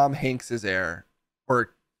Tom Hanks's air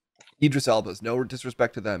or Idris Elba's, no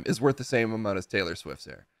disrespect to them, is worth the same amount as Taylor Swift's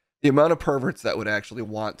air. The amount of perverts that would actually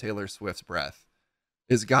want Taylor Swift's breath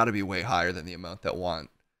is got to be way higher than the amount that want.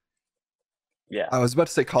 Yeah. I was about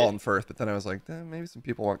to say Colin Firth, but then I was like, maybe some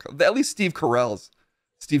people want at least Steve Carell's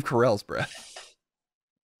breath.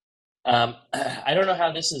 I don't know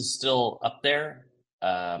how this is still up there.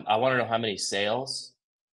 I want to know how many sales,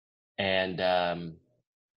 and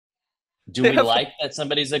do we like that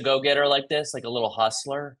somebody's a go-getter like this, like a little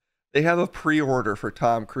hustler? They have a pre-order for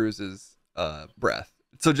Tom Cruise's breath,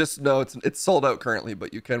 so just know it's sold out currently,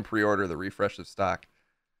 but you can pre-order the refresh of stock.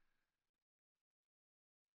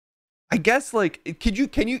 I guess, like,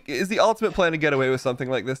 can you is the ultimate plan to get away with something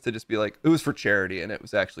like this to just be like, it was for charity and it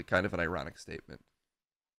was actually kind of an ironic statement?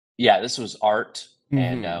 Yeah, this was art,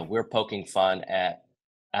 and we're poking fun at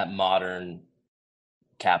modern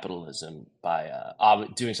capitalism by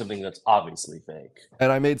doing something that's obviously fake.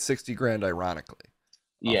 And I made 60 grand ironically.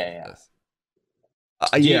 Yeah.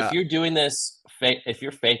 Yeah. If you're doing this, if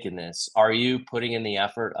you're faking this, are you putting in the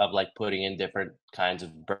effort of like putting in different kinds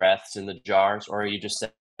of breaths in the jars, or are you just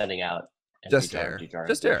sending out just air?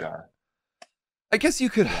 Just air. Jar? I guess you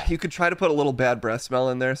could try to put a little bad breath smell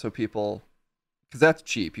in there so people, because that's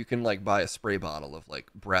cheap. You can like buy a spray bottle of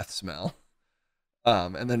like breath smell,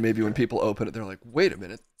 and then maybe when people open it, they're like, "Wait a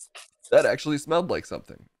minute, that actually smelled like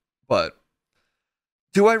something." But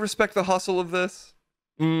do I respect the hustle of this?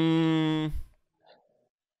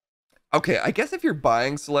 Okay, I guess if you're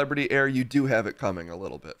buying celebrity air, you do have it coming a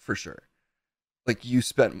little bit for sure. Like you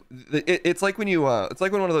spent, it's like when it's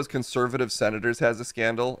like when one of those conservative senators has a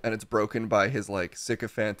scandal and it's broken by his like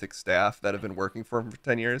sycophantic staff that have been working for him for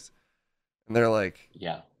 10 years. And they're like,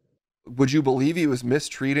 yeah, would you believe he was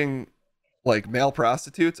mistreating like male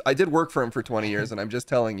prostitutes? I did work for him for 20 years and I'm just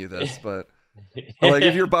telling you this, but like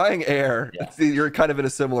if you're buying air, you're kind of in a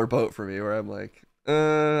similar boat for me where I'm like,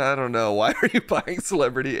 I don't know. Why are you buying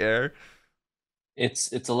celebrity air?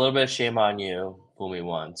 It's a little bit of shame on you, fool me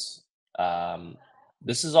once.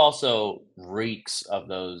 This is also reeks of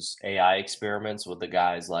those AI experiments with the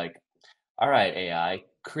guys like, all right, AI,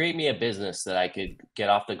 create me a business that I could get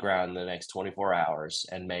off the ground in the next 24 hours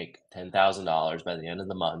and make $10,000 by the end of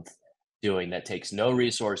the month doing that takes no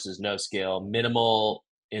resources, no skill, minimal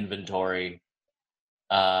inventory.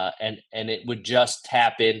 And it would just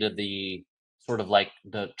tap into the sort of like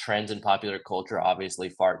the trends in popular culture. Obviously,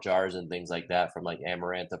 fart jars and things like that from like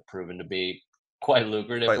Amaranth have proven to be quite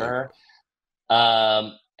lucrative for her.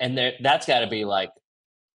 And that's got to be like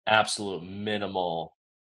absolute minimal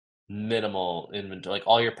inventory. Like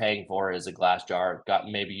all you're paying for is a glass jar.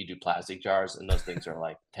 Maybe you do plastic jars, and those things are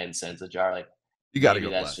like 10 cents a jar. Like You got to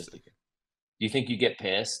maybe go that's plastic. just. Do you think you get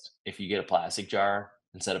pissed if you get a plastic jar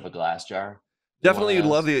instead of a glass jar? Definitely,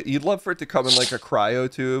 you'd love for it to come in like a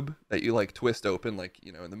cryo tube that you like twist open, like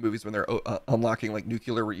in the movies when they're unlocking like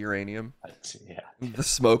nuclear uranium. Yeah. The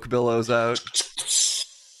smoke billows out.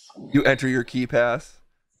 You enter your key pass.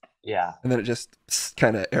 Yeah. And then it just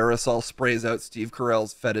kind of aerosol sprays out Steve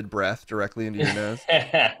Carell's fetid breath directly into your nose.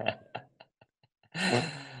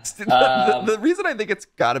 The reason I think it's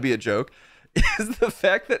got to be a joke is the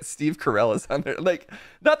fact that Steve Carell is on there. Like,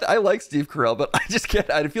 not that I like Steve Carell, but I just can't.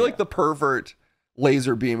 I feel like the pervert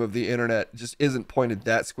laser beam of the internet just isn't pointed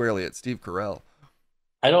that squarely at Steve Carell.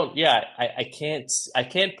 I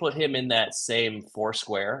can't put him in that same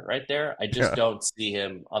Foursquare right there. I just don't see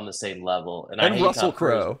him on the same level. And I hate Russell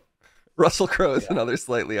Crowe. Russell Crowe is another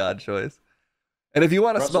slightly odd choice. And if you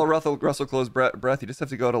want to smell Russell Crowe's breath, you just have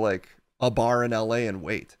to go to like a bar in LA and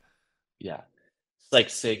wait. Yeah. It's like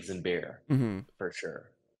cigs and beer for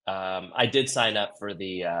sure. I did sign up for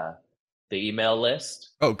the email list.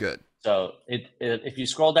 Oh, good. So if you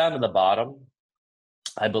scroll down to the bottom,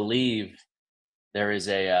 I believe there is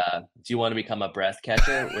a do you want to become a breath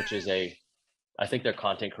catcher, which is I think their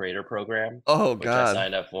content creator program. Oh, which God. I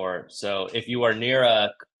signed up for. So if you are near a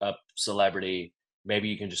celebrity, maybe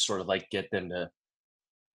you can just sort of like get them to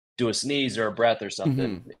do a sneeze or a breath or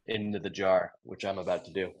something into the jar, which I'm about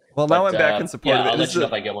to do. Well, now I'm back in support of it. I'll let you know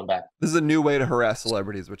if I get one back. This is a new way to harass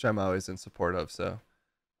celebrities, which I'm always in support of. So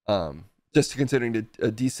just considering to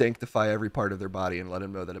desanctify every part of their body and let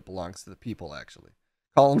them know that it belongs to the people, actually.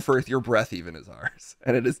 Colin Firth, your breath even is ours.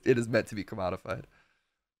 And it is meant to be commodified.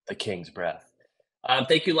 The king's breath.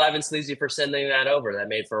 Thank you, Live and Sleazy, for sending that over. That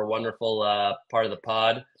made for a wonderful part of the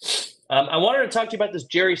pod. I wanted to talk to you about this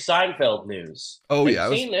Jerry Seinfeld news. Oh, Have yeah. I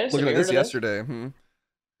was looking at this yesterday.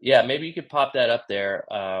 Yeah, maybe you could pop that up there.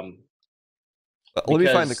 Let me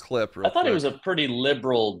find the clip real I thought quick. he was a pretty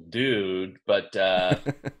liberal dude, but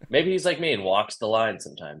maybe he's like me and walks the line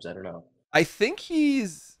sometimes. I don't know. I think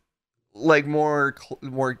he's like more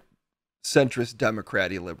centrist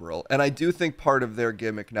Democrat-y liberal. And I do think part of their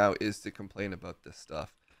gimmick now is to complain about this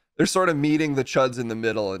stuff. They're sort of meeting the chuds in the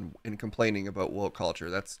middle and complaining about woke culture.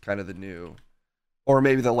 That's kind of the new, or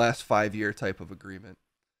maybe the last 5-year type of agreement.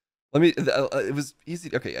 It was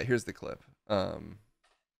easy. Okay, yeah, here's the clip. And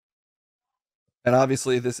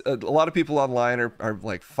obviously a lot of people online are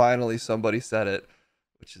like, finally somebody said it,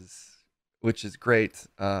 which is great.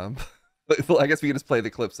 But I guess we can just play the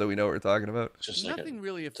clip so we know what we're talking about. Just Nothing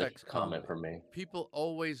really affects comment from me. People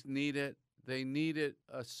always need it. They need it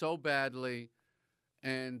so badly,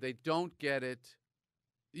 and they don't get it.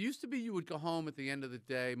 It used to be you would go home at the end of the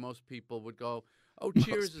day. Most people would go, oh,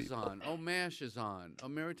 Cheers is on. Oh, MASH is on. Oh,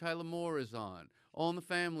 Mary Tyler Moore is on. All in the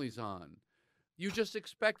Family's on. You just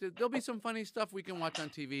expected there'll be some funny stuff we can watch on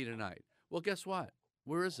TV tonight. Well, guess what?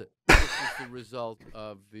 Where is it? This is the result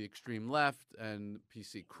of the extreme left and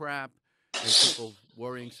PC crap and people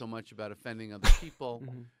worrying so much about offending other people.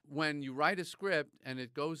 When you write a script and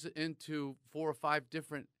it goes into 4 or 5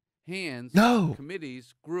 different hands,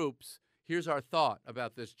 committees, groups, here's our thought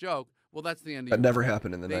about this joke. Well, that's the end of that never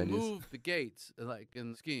happened in the 90s. They move the gates like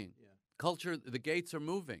in skiing. Yeah. Culture, the gates are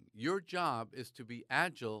moving. Your job is to be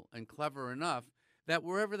agile and clever enough that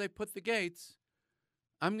wherever they put the gates,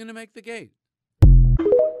 I'm going to make the gate.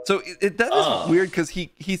 So that is weird because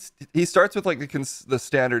he starts with like the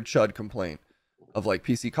standard chud complaint of like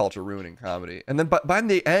PC culture ruining comedy, and then by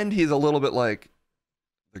the end he's a little bit like,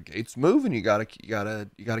 the gate's moving, you gotta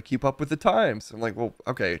keep up with the times. I'm like, well,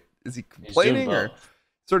 okay, is he complaining or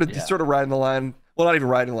he's sort of riding the line? Well, not even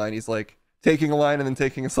riding the line. He's like taking a line and then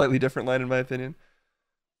taking a slightly different line, in my opinion.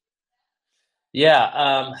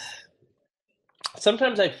 Yeah.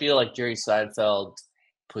 Sometimes I feel like Jerry Seinfeld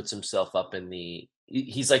puts himself up in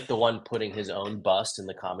he's like the one putting his own bust in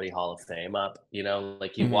the Comedy Hall of Fame up,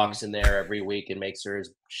 like he walks in there every week and makes sure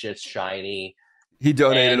his shit's shiny. He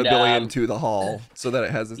donated $1 billion to the hall so that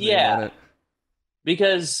it has his name on it.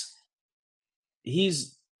 Because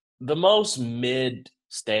he's the most mid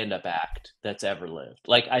stand-up act that's ever lived.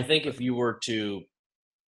 Like, I think if you were to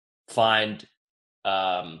find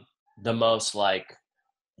the most like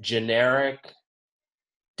generic,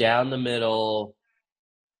 down the middle,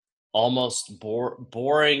 almost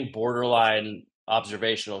boring, borderline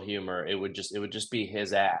observational humor, it would just be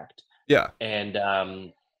his act. Yeah. And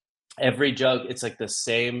every joke, it's like the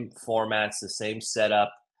same formats, the same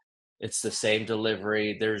setup, it's the same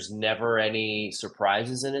delivery. There's never any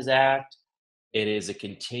surprises in his act. It is a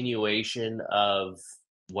continuation of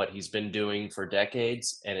what he's been doing for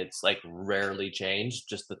decades, and it's like rarely changed,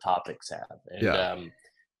 just the topics have. And Yeah.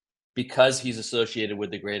 Because he's associated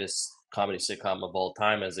with the greatest comedy sitcom of all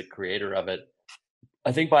time as a creator of it,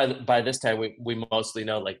 I think by this time we mostly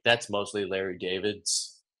know like that's mostly Larry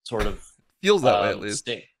David's sort of Feels that way at least.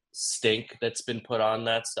 stink that's been put on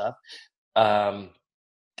that stuff. Um,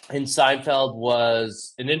 and Seinfeld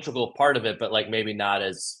was an integral part of it, but like maybe not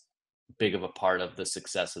as big of a part of the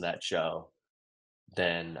success of that show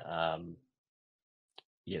than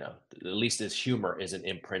at least his humor isn't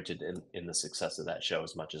imprinted in the success of that show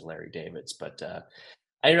as much as Larry David's. But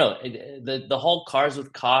I don't know, the whole cars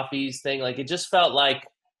with coffees thing, like it just felt like,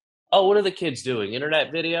 oh, what are the kids doing?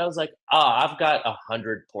 Internet videos? Like, I've got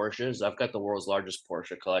 100 Porsches. I've got the world's largest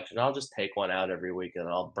Porsche collection. I'll just take one out every week and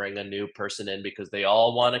I'll bring a new person in because they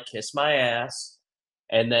all want to kiss my ass.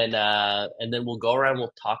 And then we'll go around,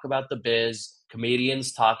 we'll talk about the biz.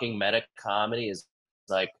 Comedians talking meta comedy is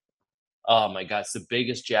like, oh my God, it's the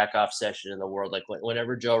biggest jack off session in the world. Like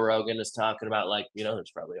whenever Joe Rogan is talking about like,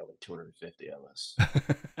 there's probably only 250 of us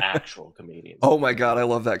actual comedians. Oh my God, I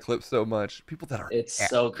love that clip so much. People that are it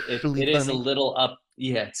is a little up.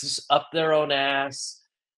 Yeah, it's just up their own ass.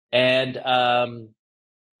 And I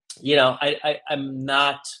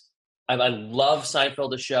love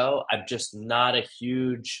Seinfeld the show. I'm just not a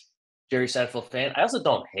huge Jerry Seinfeld fan. I also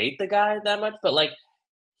don't hate the guy that much, but like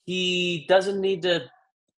he doesn't need to.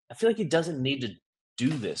 I feel like he doesn't need to do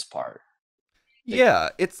this part. Yeah,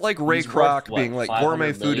 it's like Ray Kroc being like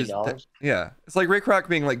gourmet food is dead. Yeah, it's like Ray Kroc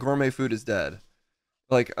being like gourmet food is dead.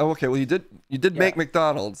 Like, oh, okay, well you did make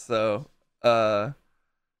McDonald, so I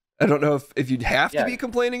don't know if you'd have to be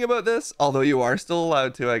complaining about this, although you are still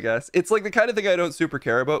allowed to, I guess. It's like the kind of thing I don't super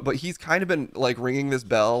care about, but he's kind of been like ringing this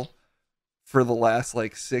bell for the last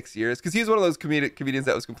like 6 years because he's one of those comedians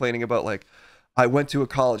that was complaining about like, I went to a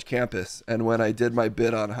college campus and when I did my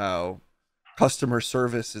bit on how customer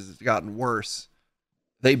service has gotten worse,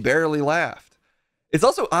 they barely laughed. It's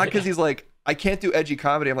also odd because he's like, I can't do edgy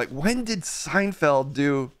comedy. I'm like, when did Seinfeld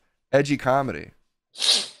do edgy comedy?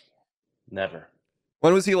 Never.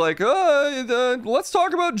 When was he like, let's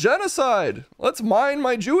talk about genocide. Let's mine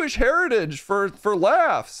my Jewish heritage for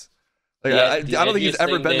laughs. Like, I don't think he's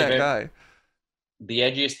ever been that guy. The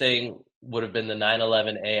edgiest thing would have been the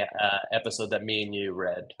 9/11 episode that me and you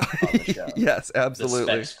read on the show. Yes, absolutely.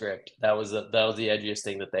 The spec script. That was the edgiest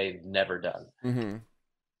thing that they've never done. Mm-hmm.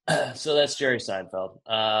 So that's Jerry Seinfeld.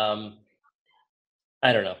 I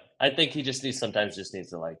don't know. I think he sometimes just needs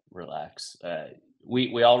to like relax.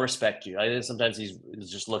 We all respect you. I think sometimes he's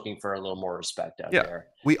just looking for a little more respect out there.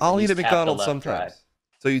 We all eat at McDonald's sometimes.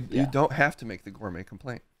 So you don't have to make the gourmet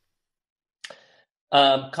complaint.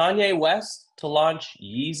 Kanye West to launch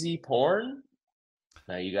Yeezy porn.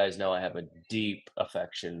 Now you guys know I have a deep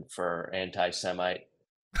affection for anti-Semite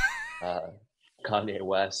Kanye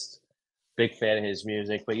West. Big fan of his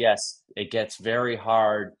music, but yes, it gets very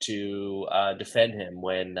hard to defend him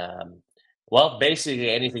when, basically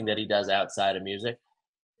anything that he does outside of music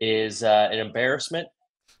is an embarrassment.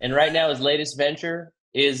 And right now, his latest venture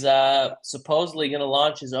is supposedly going to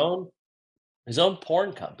launch his own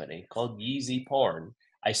porn company called Yeezy Porn.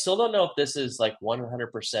 I still don't know if this is like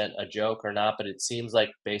 100% a joke or not, but it seems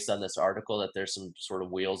like based on this article that there's some sort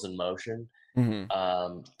of wheels in motion.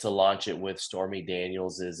 Mm-hmm. To launch it with Stormy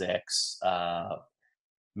Daniels' ex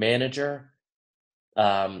manager.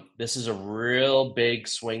 This is a real big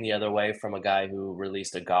swing the other way from a guy who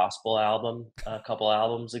released a gospel album a couple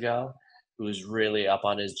albums ago, who was really up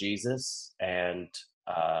on his Jesus and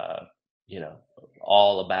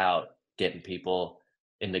all about getting people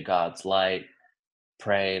into God's light,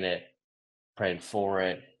 praying for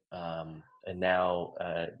it, and now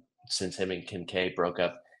since him and Kim K broke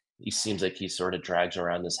up, he seems like he sort of drags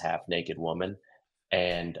around this half-naked woman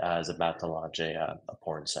and is about to launch a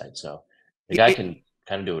porn site. So the guy can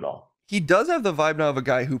kind of do it all. He does have the vibe now of a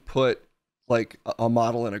guy who put like a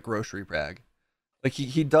model in a grocery bag. Like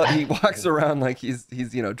he walks around like he's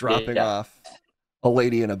dropping off a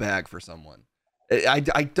lady in a bag for someone. I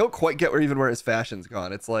don't quite get where his fashion's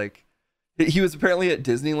gone. It's like he was apparently at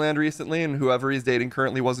Disneyland recently, and whoever he's dating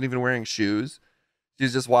currently wasn't even wearing shoes.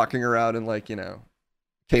 She's just walking around in like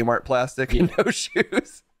Kmart plastic and no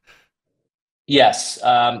shoes. Yes,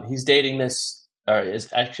 he's dating this, or is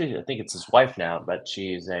actually I think it's his wife now, but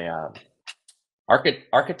she's a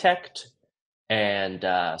architect and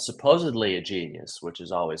supposedly a genius, which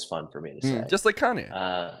is always fun for me to say. Just like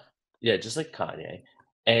Kanye. Yeah, just like Kanye,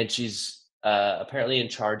 and she's apparently in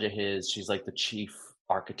charge of she's like the chief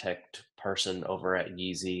architect person over at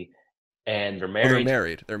Yeezy, and they're Oh, they're married.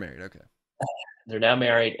 married. They're married. Okay. They're now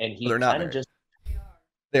married, and Oh, he they're not kind of married. just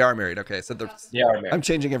They are married. Okay. So they are married. I'm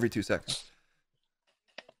changing every 2 seconds.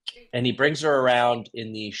 And he brings her around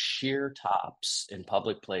in these sheer tops in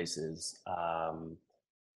public places,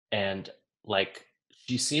 and like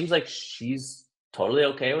she seems like she's totally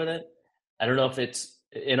okay with it. I don't know if it's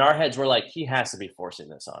in our heads. We're like, he has to be forcing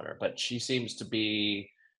this on her, but she seems to be,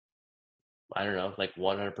 I don't know, like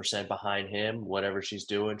 100% behind him. Whatever she's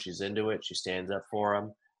doing, she's into it. She stands up for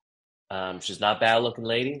him. She's not a bad looking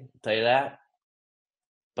lady, I'll tell you that.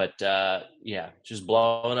 But yeah, she's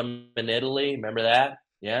blowing him in Italy. Remember that?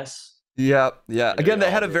 Yes. Yeah. Yeah. I know Again, you they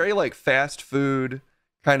all had a do. very like fast food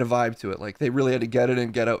kind of vibe to it. Like they really had to get it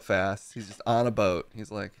and get out fast. He's just on a boat.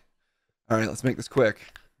 He's like, all right, let's make this quick.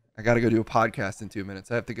 I got to go do a podcast in 2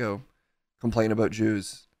 minutes. I have to go complain about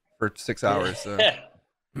Jews for 6 hours. So.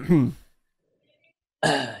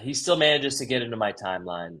 He still manages to get into my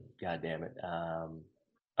timeline. God damn it. All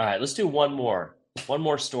right, let's do one more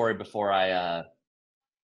story before I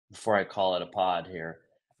call it a pod here.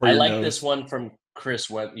 For I your like nose. this one from Chris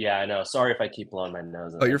Webb. Yeah, I know. Sorry if I keep blowing my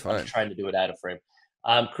nose. Oh, you're I'm fine. trying to do it out of frame.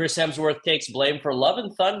 Chris Hemsworth takes blame for Love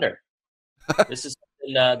and Thunder. This is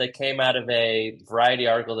something that came out of a Variety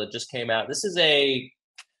article that just came out. This is I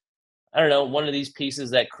don't know, one of these pieces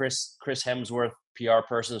that Chris Hemsworth, PR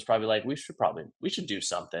person, is probably like, we should do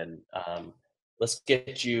something. Let's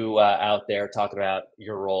get you out there talking about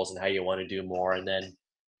your roles and how you want to do more, and then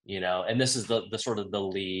and this is the sort of the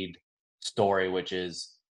lead story, which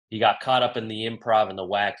is he got caught up in the improv and the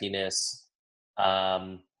wackiness,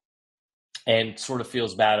 and sort of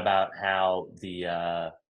feels bad about how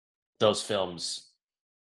those films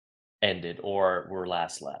ended or were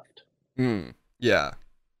last left. Yeah.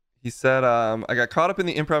 He said, I got caught up in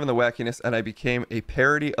the improv and the wackiness, and I became a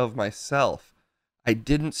parody of myself. I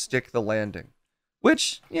didn't stick the landing.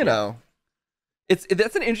 Which,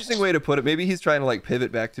 that's an interesting way to put it. Maybe he's trying to like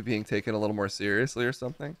pivot back to being taken a little more seriously or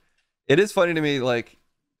something. It is funny to me, like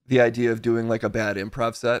the idea of doing like a bad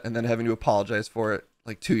improv set and then having to apologize for it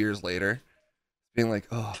like 2 years later, being like,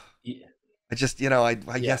 oh, Yeah. I just, I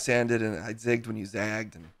yes-anded and I zigged when you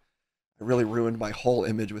zagged, and I really ruined my whole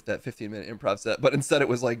image with that 15-minute improv set. But instead, it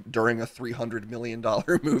was like during a $300 million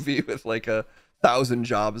movie with like 1,000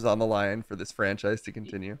 jobs on the line for this franchise to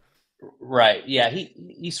continue. Right. Yeah.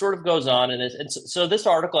 He sort of goes on, and so this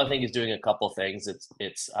article I think is doing a couple things.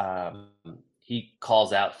 It's he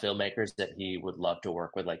calls out filmmakers that he would love to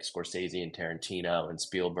work with, like Scorsese and Tarantino and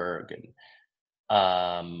Spielberg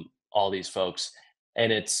and all these folks,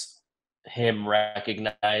 and it's him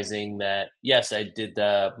recognizing that yes, I did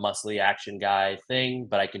the muscly action guy thing,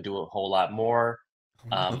 but I can do a whole lot more.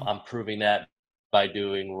 I'm proving that by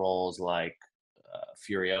doing roles like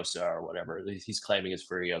Furiosa or whatever. He's claiming his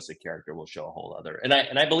Furiosa character will show a whole other, and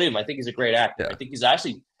I believe him. I think he's a great actor. Yeah. I think he's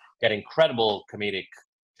actually got incredible comedic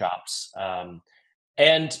chops.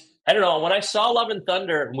 And I don't know, when I saw Love and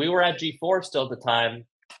Thunder, and we were at G4 still at the time.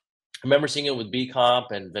 I remember seeing it with B Comp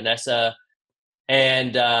and Vanessa,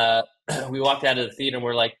 and we walked out of the theater and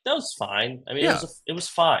we're like, that was fine. I mean, Yeah. it was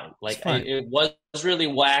fine. Like fine. it was really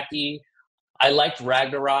wacky. I liked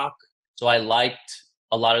Ragnarok, so I liked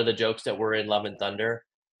a lot of the jokes that were in Love and Thunder.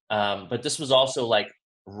 But this was also like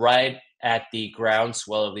right at the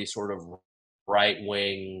groundswell of these sort of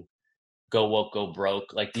right-wing go woke, go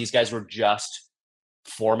broke. Like these guys were just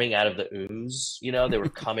forming out of the ooze, they were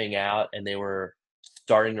coming out and they were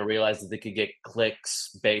starting to realize that they could get clicks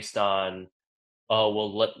based on, oh,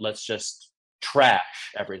 well, let's just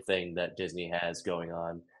trash everything that Disney has going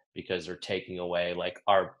on because they're taking away like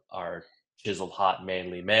our chiseled hot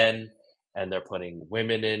manly men, and they're putting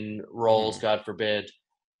women in roles, God forbid.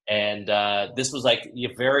 And this was like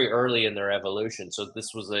very early in their evolution. So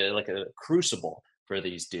this was like a crucible for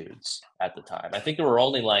these dudes at the time. I think there were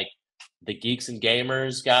only like the Geeks and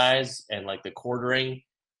Gamers guys and like the Quartering.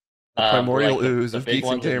 Primordial like ooze the of big Geeks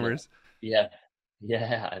and ones and Gamers.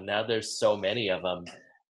 yeah. And now there's so many of them.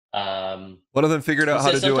 One of them figured out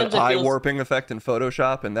how to do an sometimes it eye feels- warping effect in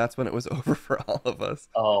Photoshop, and that's when it was over for all of us.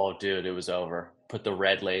 Oh, dude, it was over. Put the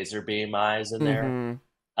red laser beam eyes in there.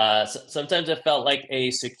 Mhm. Sometimes it felt like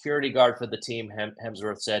a security guard for the team,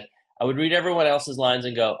 Hemsworth said. I would read everyone else's lines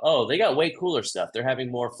and go, oh, they got way cooler stuff. They're having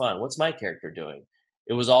more fun. What's my character doing?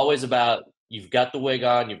 It was always about, you've got the wig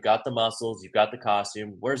on, you've got the muscles, you've got the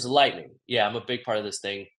costume. Where's the lightning? Yeah, I'm a big part of this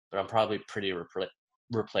thing, but I'm probably pretty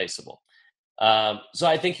replaceable. So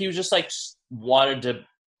I think he was just like wanted to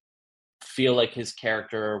feel like his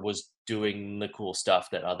character was doing the cool stuff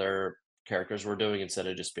that other characters were doing instead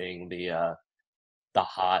of just being the the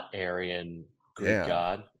hot Aryan Greek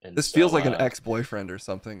god. And this so, feels like an ex-boyfriend or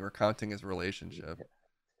something recounting his relationship.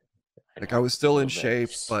 Like I was still in shape,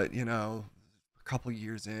 but you know, a couple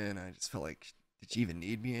years in, I just felt like, did you even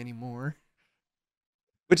need me anymore?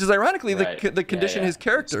 Which is ironically the condition his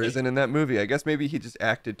character is in that movie. I guess maybe he just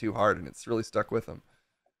acted too hard and it's really stuck with him.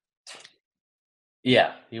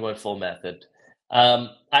 Yeah, he went full method.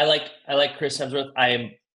 I like Chris Hemsworth. I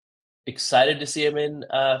am excited to see him in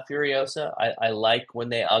Furiosa. I like when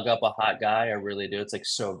they ug up a hot guy. I really do. It's like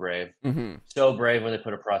so brave. So brave when they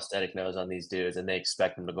put a prosthetic nose on these dudes and they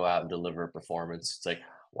expect them to go out and deliver a performance. It's like,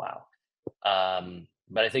 wow.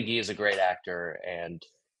 But I think he is a great actor, and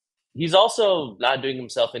he's also not doing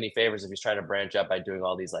himself any favors if he's trying to branch out by doing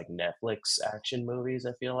all these like Netflix action movies.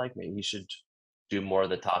 I feel like maybe he should do more of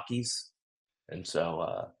the talkies. And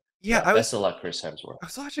so best of luck, Chris Hemsworth. I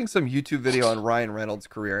was watching some YouTube video on Ryan Reynolds'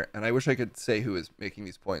 career, and I wish I could say who is making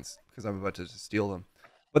these points because I'm about to just steal them.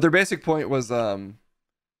 But their basic point was,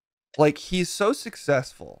 like, he's so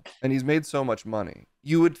successful and he's made so much money.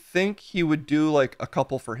 You would think he would do like a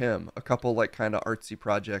couple for him, a couple like kind of artsy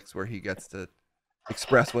projects where he gets to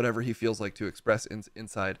express whatever he feels like to express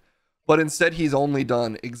inside. But instead, he's only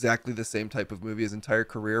done exactly the same type of movie his entire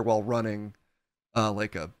career while running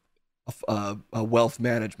like a wealth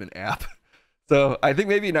management app. So I think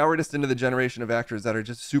maybe now we're just into the generation of actors that are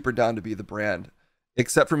just super down to be the brand,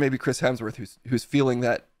 except for maybe Chris Hemsworth, who's feeling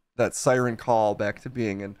that siren call back to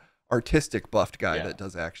being an artistic buffed guy that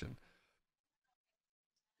does action.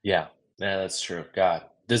 Yeah, that's true. God,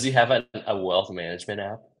 does he have a wealth management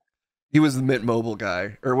app? He was the Mint Mobile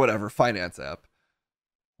guy or whatever, finance app.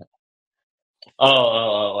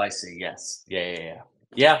 Oh, I see. Yes.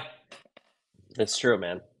 Yeah. That's true,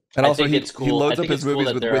 man. And also, I think it's cool. He loads up his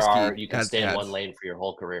movies with whiskey. You can stay in one lane for your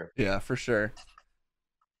whole career. Yeah, for sure.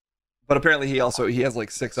 But apparently, he has like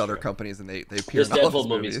 6 other companies, and they appear in all of his movies. This Deadpool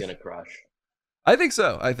movie's gonna crush. I think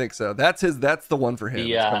so. That's the one for him.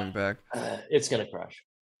 It's coming back. It's gonna crush.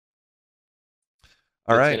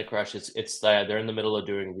 All right. It's gonna crush. It's they're in the middle of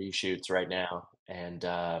doing reshoots right now, and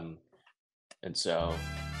so.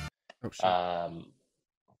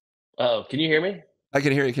 Oh, can you hear me? I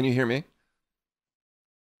can hear you. Can you hear me?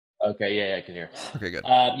 Okay, yeah, I can hear. Okay, good.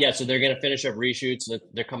 So they're gonna finish up reshoots.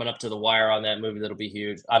 They're coming up to the wire on that movie. That'll be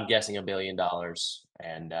huge. I'm guessing $1 billion,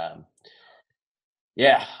 and I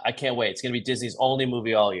can't wait. It's gonna be Disney's only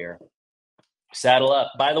movie all year. Saddle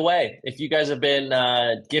up. By the way, if you guys have been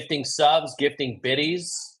gifting subs, gifting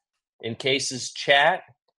biddies in Case's chat,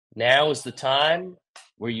 now is the time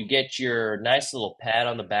where you get your nice little pat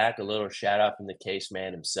on the back, a little shout out from the Case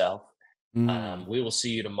man himself. We will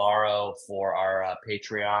see you tomorrow for our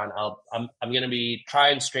Patreon. I'm going to be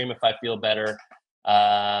trying to stream if I feel better,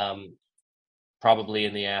 probably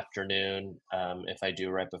in the afternoon, if I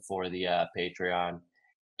do right before the Patreon.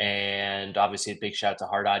 And obviously a big shout out to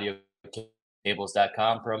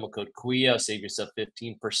hardaudiocables.com, promo code QUIO, save yourself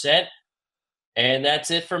 15%. And that's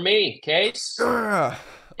it for me, Case. And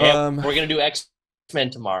we're going to do X-Men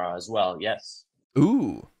tomorrow as well. Yes.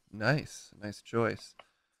 Ooh, nice choice.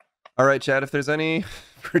 All right, Chad, if there's any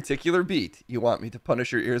particular beat you want me to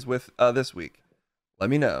punish your ears with this week, let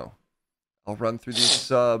me know. I'll run through these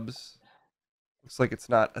subs. Looks like it's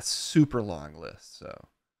not a super long list, so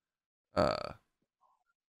I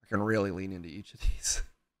can really lean into each of these.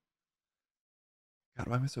 God,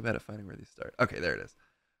 why am I so bad at finding where these start? Okay, there it is.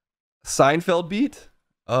 Seinfeld beat?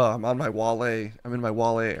 Oh, I'm in my Wale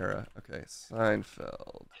era. Okay,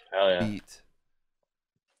 Seinfeld beat.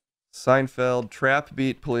 Seinfeld Trap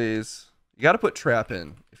beat, please. You got to put Trap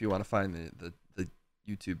in if you want to find the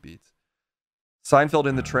YouTube beats. Seinfeld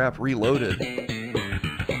in the Trap Reloaded.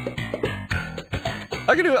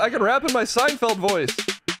 I can rap in my Seinfeld voice.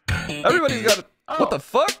 Everybody's got it. What the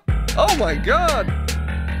fuck? Oh my god.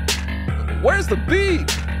 Where's the beat?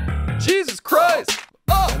 Jesus Christ.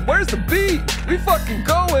 Oh, where's the beat? We fucking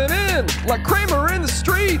going in like Kramer in the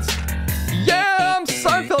streets. Yeah, I'm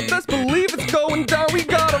Seinfeld, best believe it's going down. We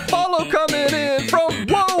got a follow coming in from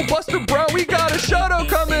Whoa, Buster Brown. We got a shout-out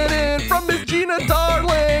coming in from Miss Gina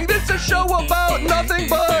Darling. This is a show about nothing,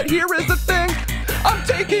 but here is the thing. I'm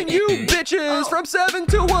taking you bitches from 7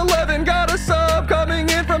 to 11. Got a sub coming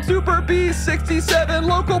in from Super B67.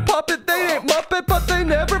 Local puppet, they ain't Muppet, but they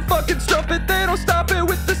never fucking strumpet. They don't stop it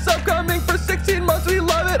with the sub coming for 16 months. We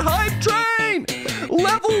love it. Hype train,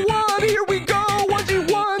 level 1, here we go.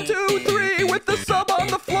 1G, 1, 2, 3 with the sub on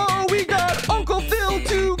the flow. We got Uncle Phil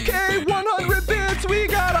 2K, 100 bits. We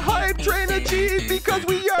got a hype train achieved because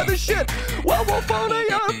we are the shit. Well, we'll phone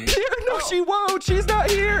up here. No, she won't. She's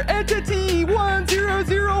not here. Entity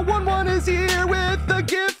 10011 is here with the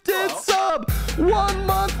gifted sub. 1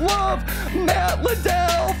 month love. of Matt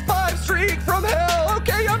Liddell, 5 streak from hell.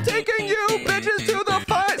 Okay, I'm taking you bitches to the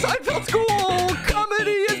Seinfeld school.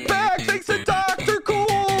 Comedy is back thanks to Dr.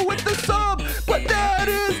 Cool with the sub, but that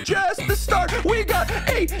is just the start. We got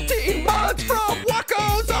 18 months from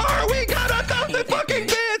Waco's R. We got 1,000 fucking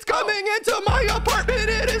bits coming into my apartment.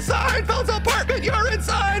 It is Seinfeld's apartment. You're in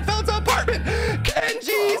Seinfeld's apartment.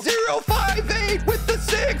 Kenji058 with the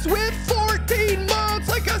 6 with 14 months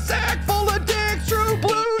like a sack full of dicks. True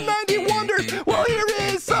Blue 90 Wonders. Well, here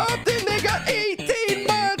is something. They got 18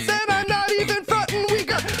 months and I'm not even frontin'. We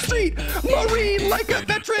got Street Marine like a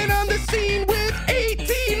veteran on the scene with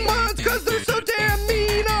 18 months cause they're so damn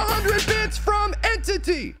mean. 100 bits from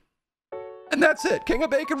Entity. And that's it. King of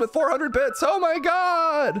Bacon with 400 bits. Oh my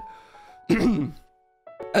god.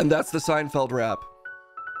 And that's the Seinfeld rap.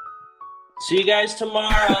 See you guys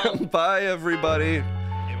tomorrow. Bye, everybody.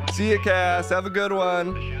 See you, Cass. Have a good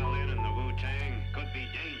one. The Shaolin and the Wu-Tang could be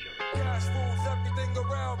dangerous. Cash rules everything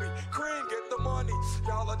around me. Cream, get the money.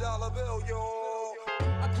 Dollar bill, yo.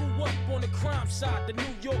 I grew up on the crime side, the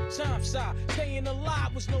New York Times side. Staying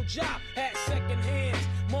alive was no job, had second hands.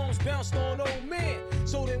 Moms bounced on old men.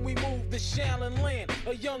 So then we moved to Shaolin land.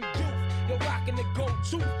 A young youth, you're rocking the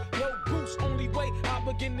go-to. No goose, only way I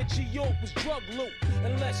begin to G-York was drug loot.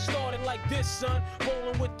 And let's start it like this, son.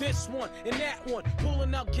 Rolling with this one and that one.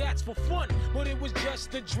 Pulling out gats for fun. But it was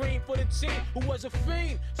just a dream for the team who was a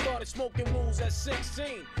fiend. Started smoking rules at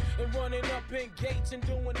 16. And running up in gates and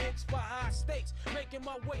doing hits for high stakes. Making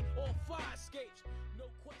my way on 5 escapes. No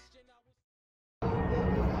question I was...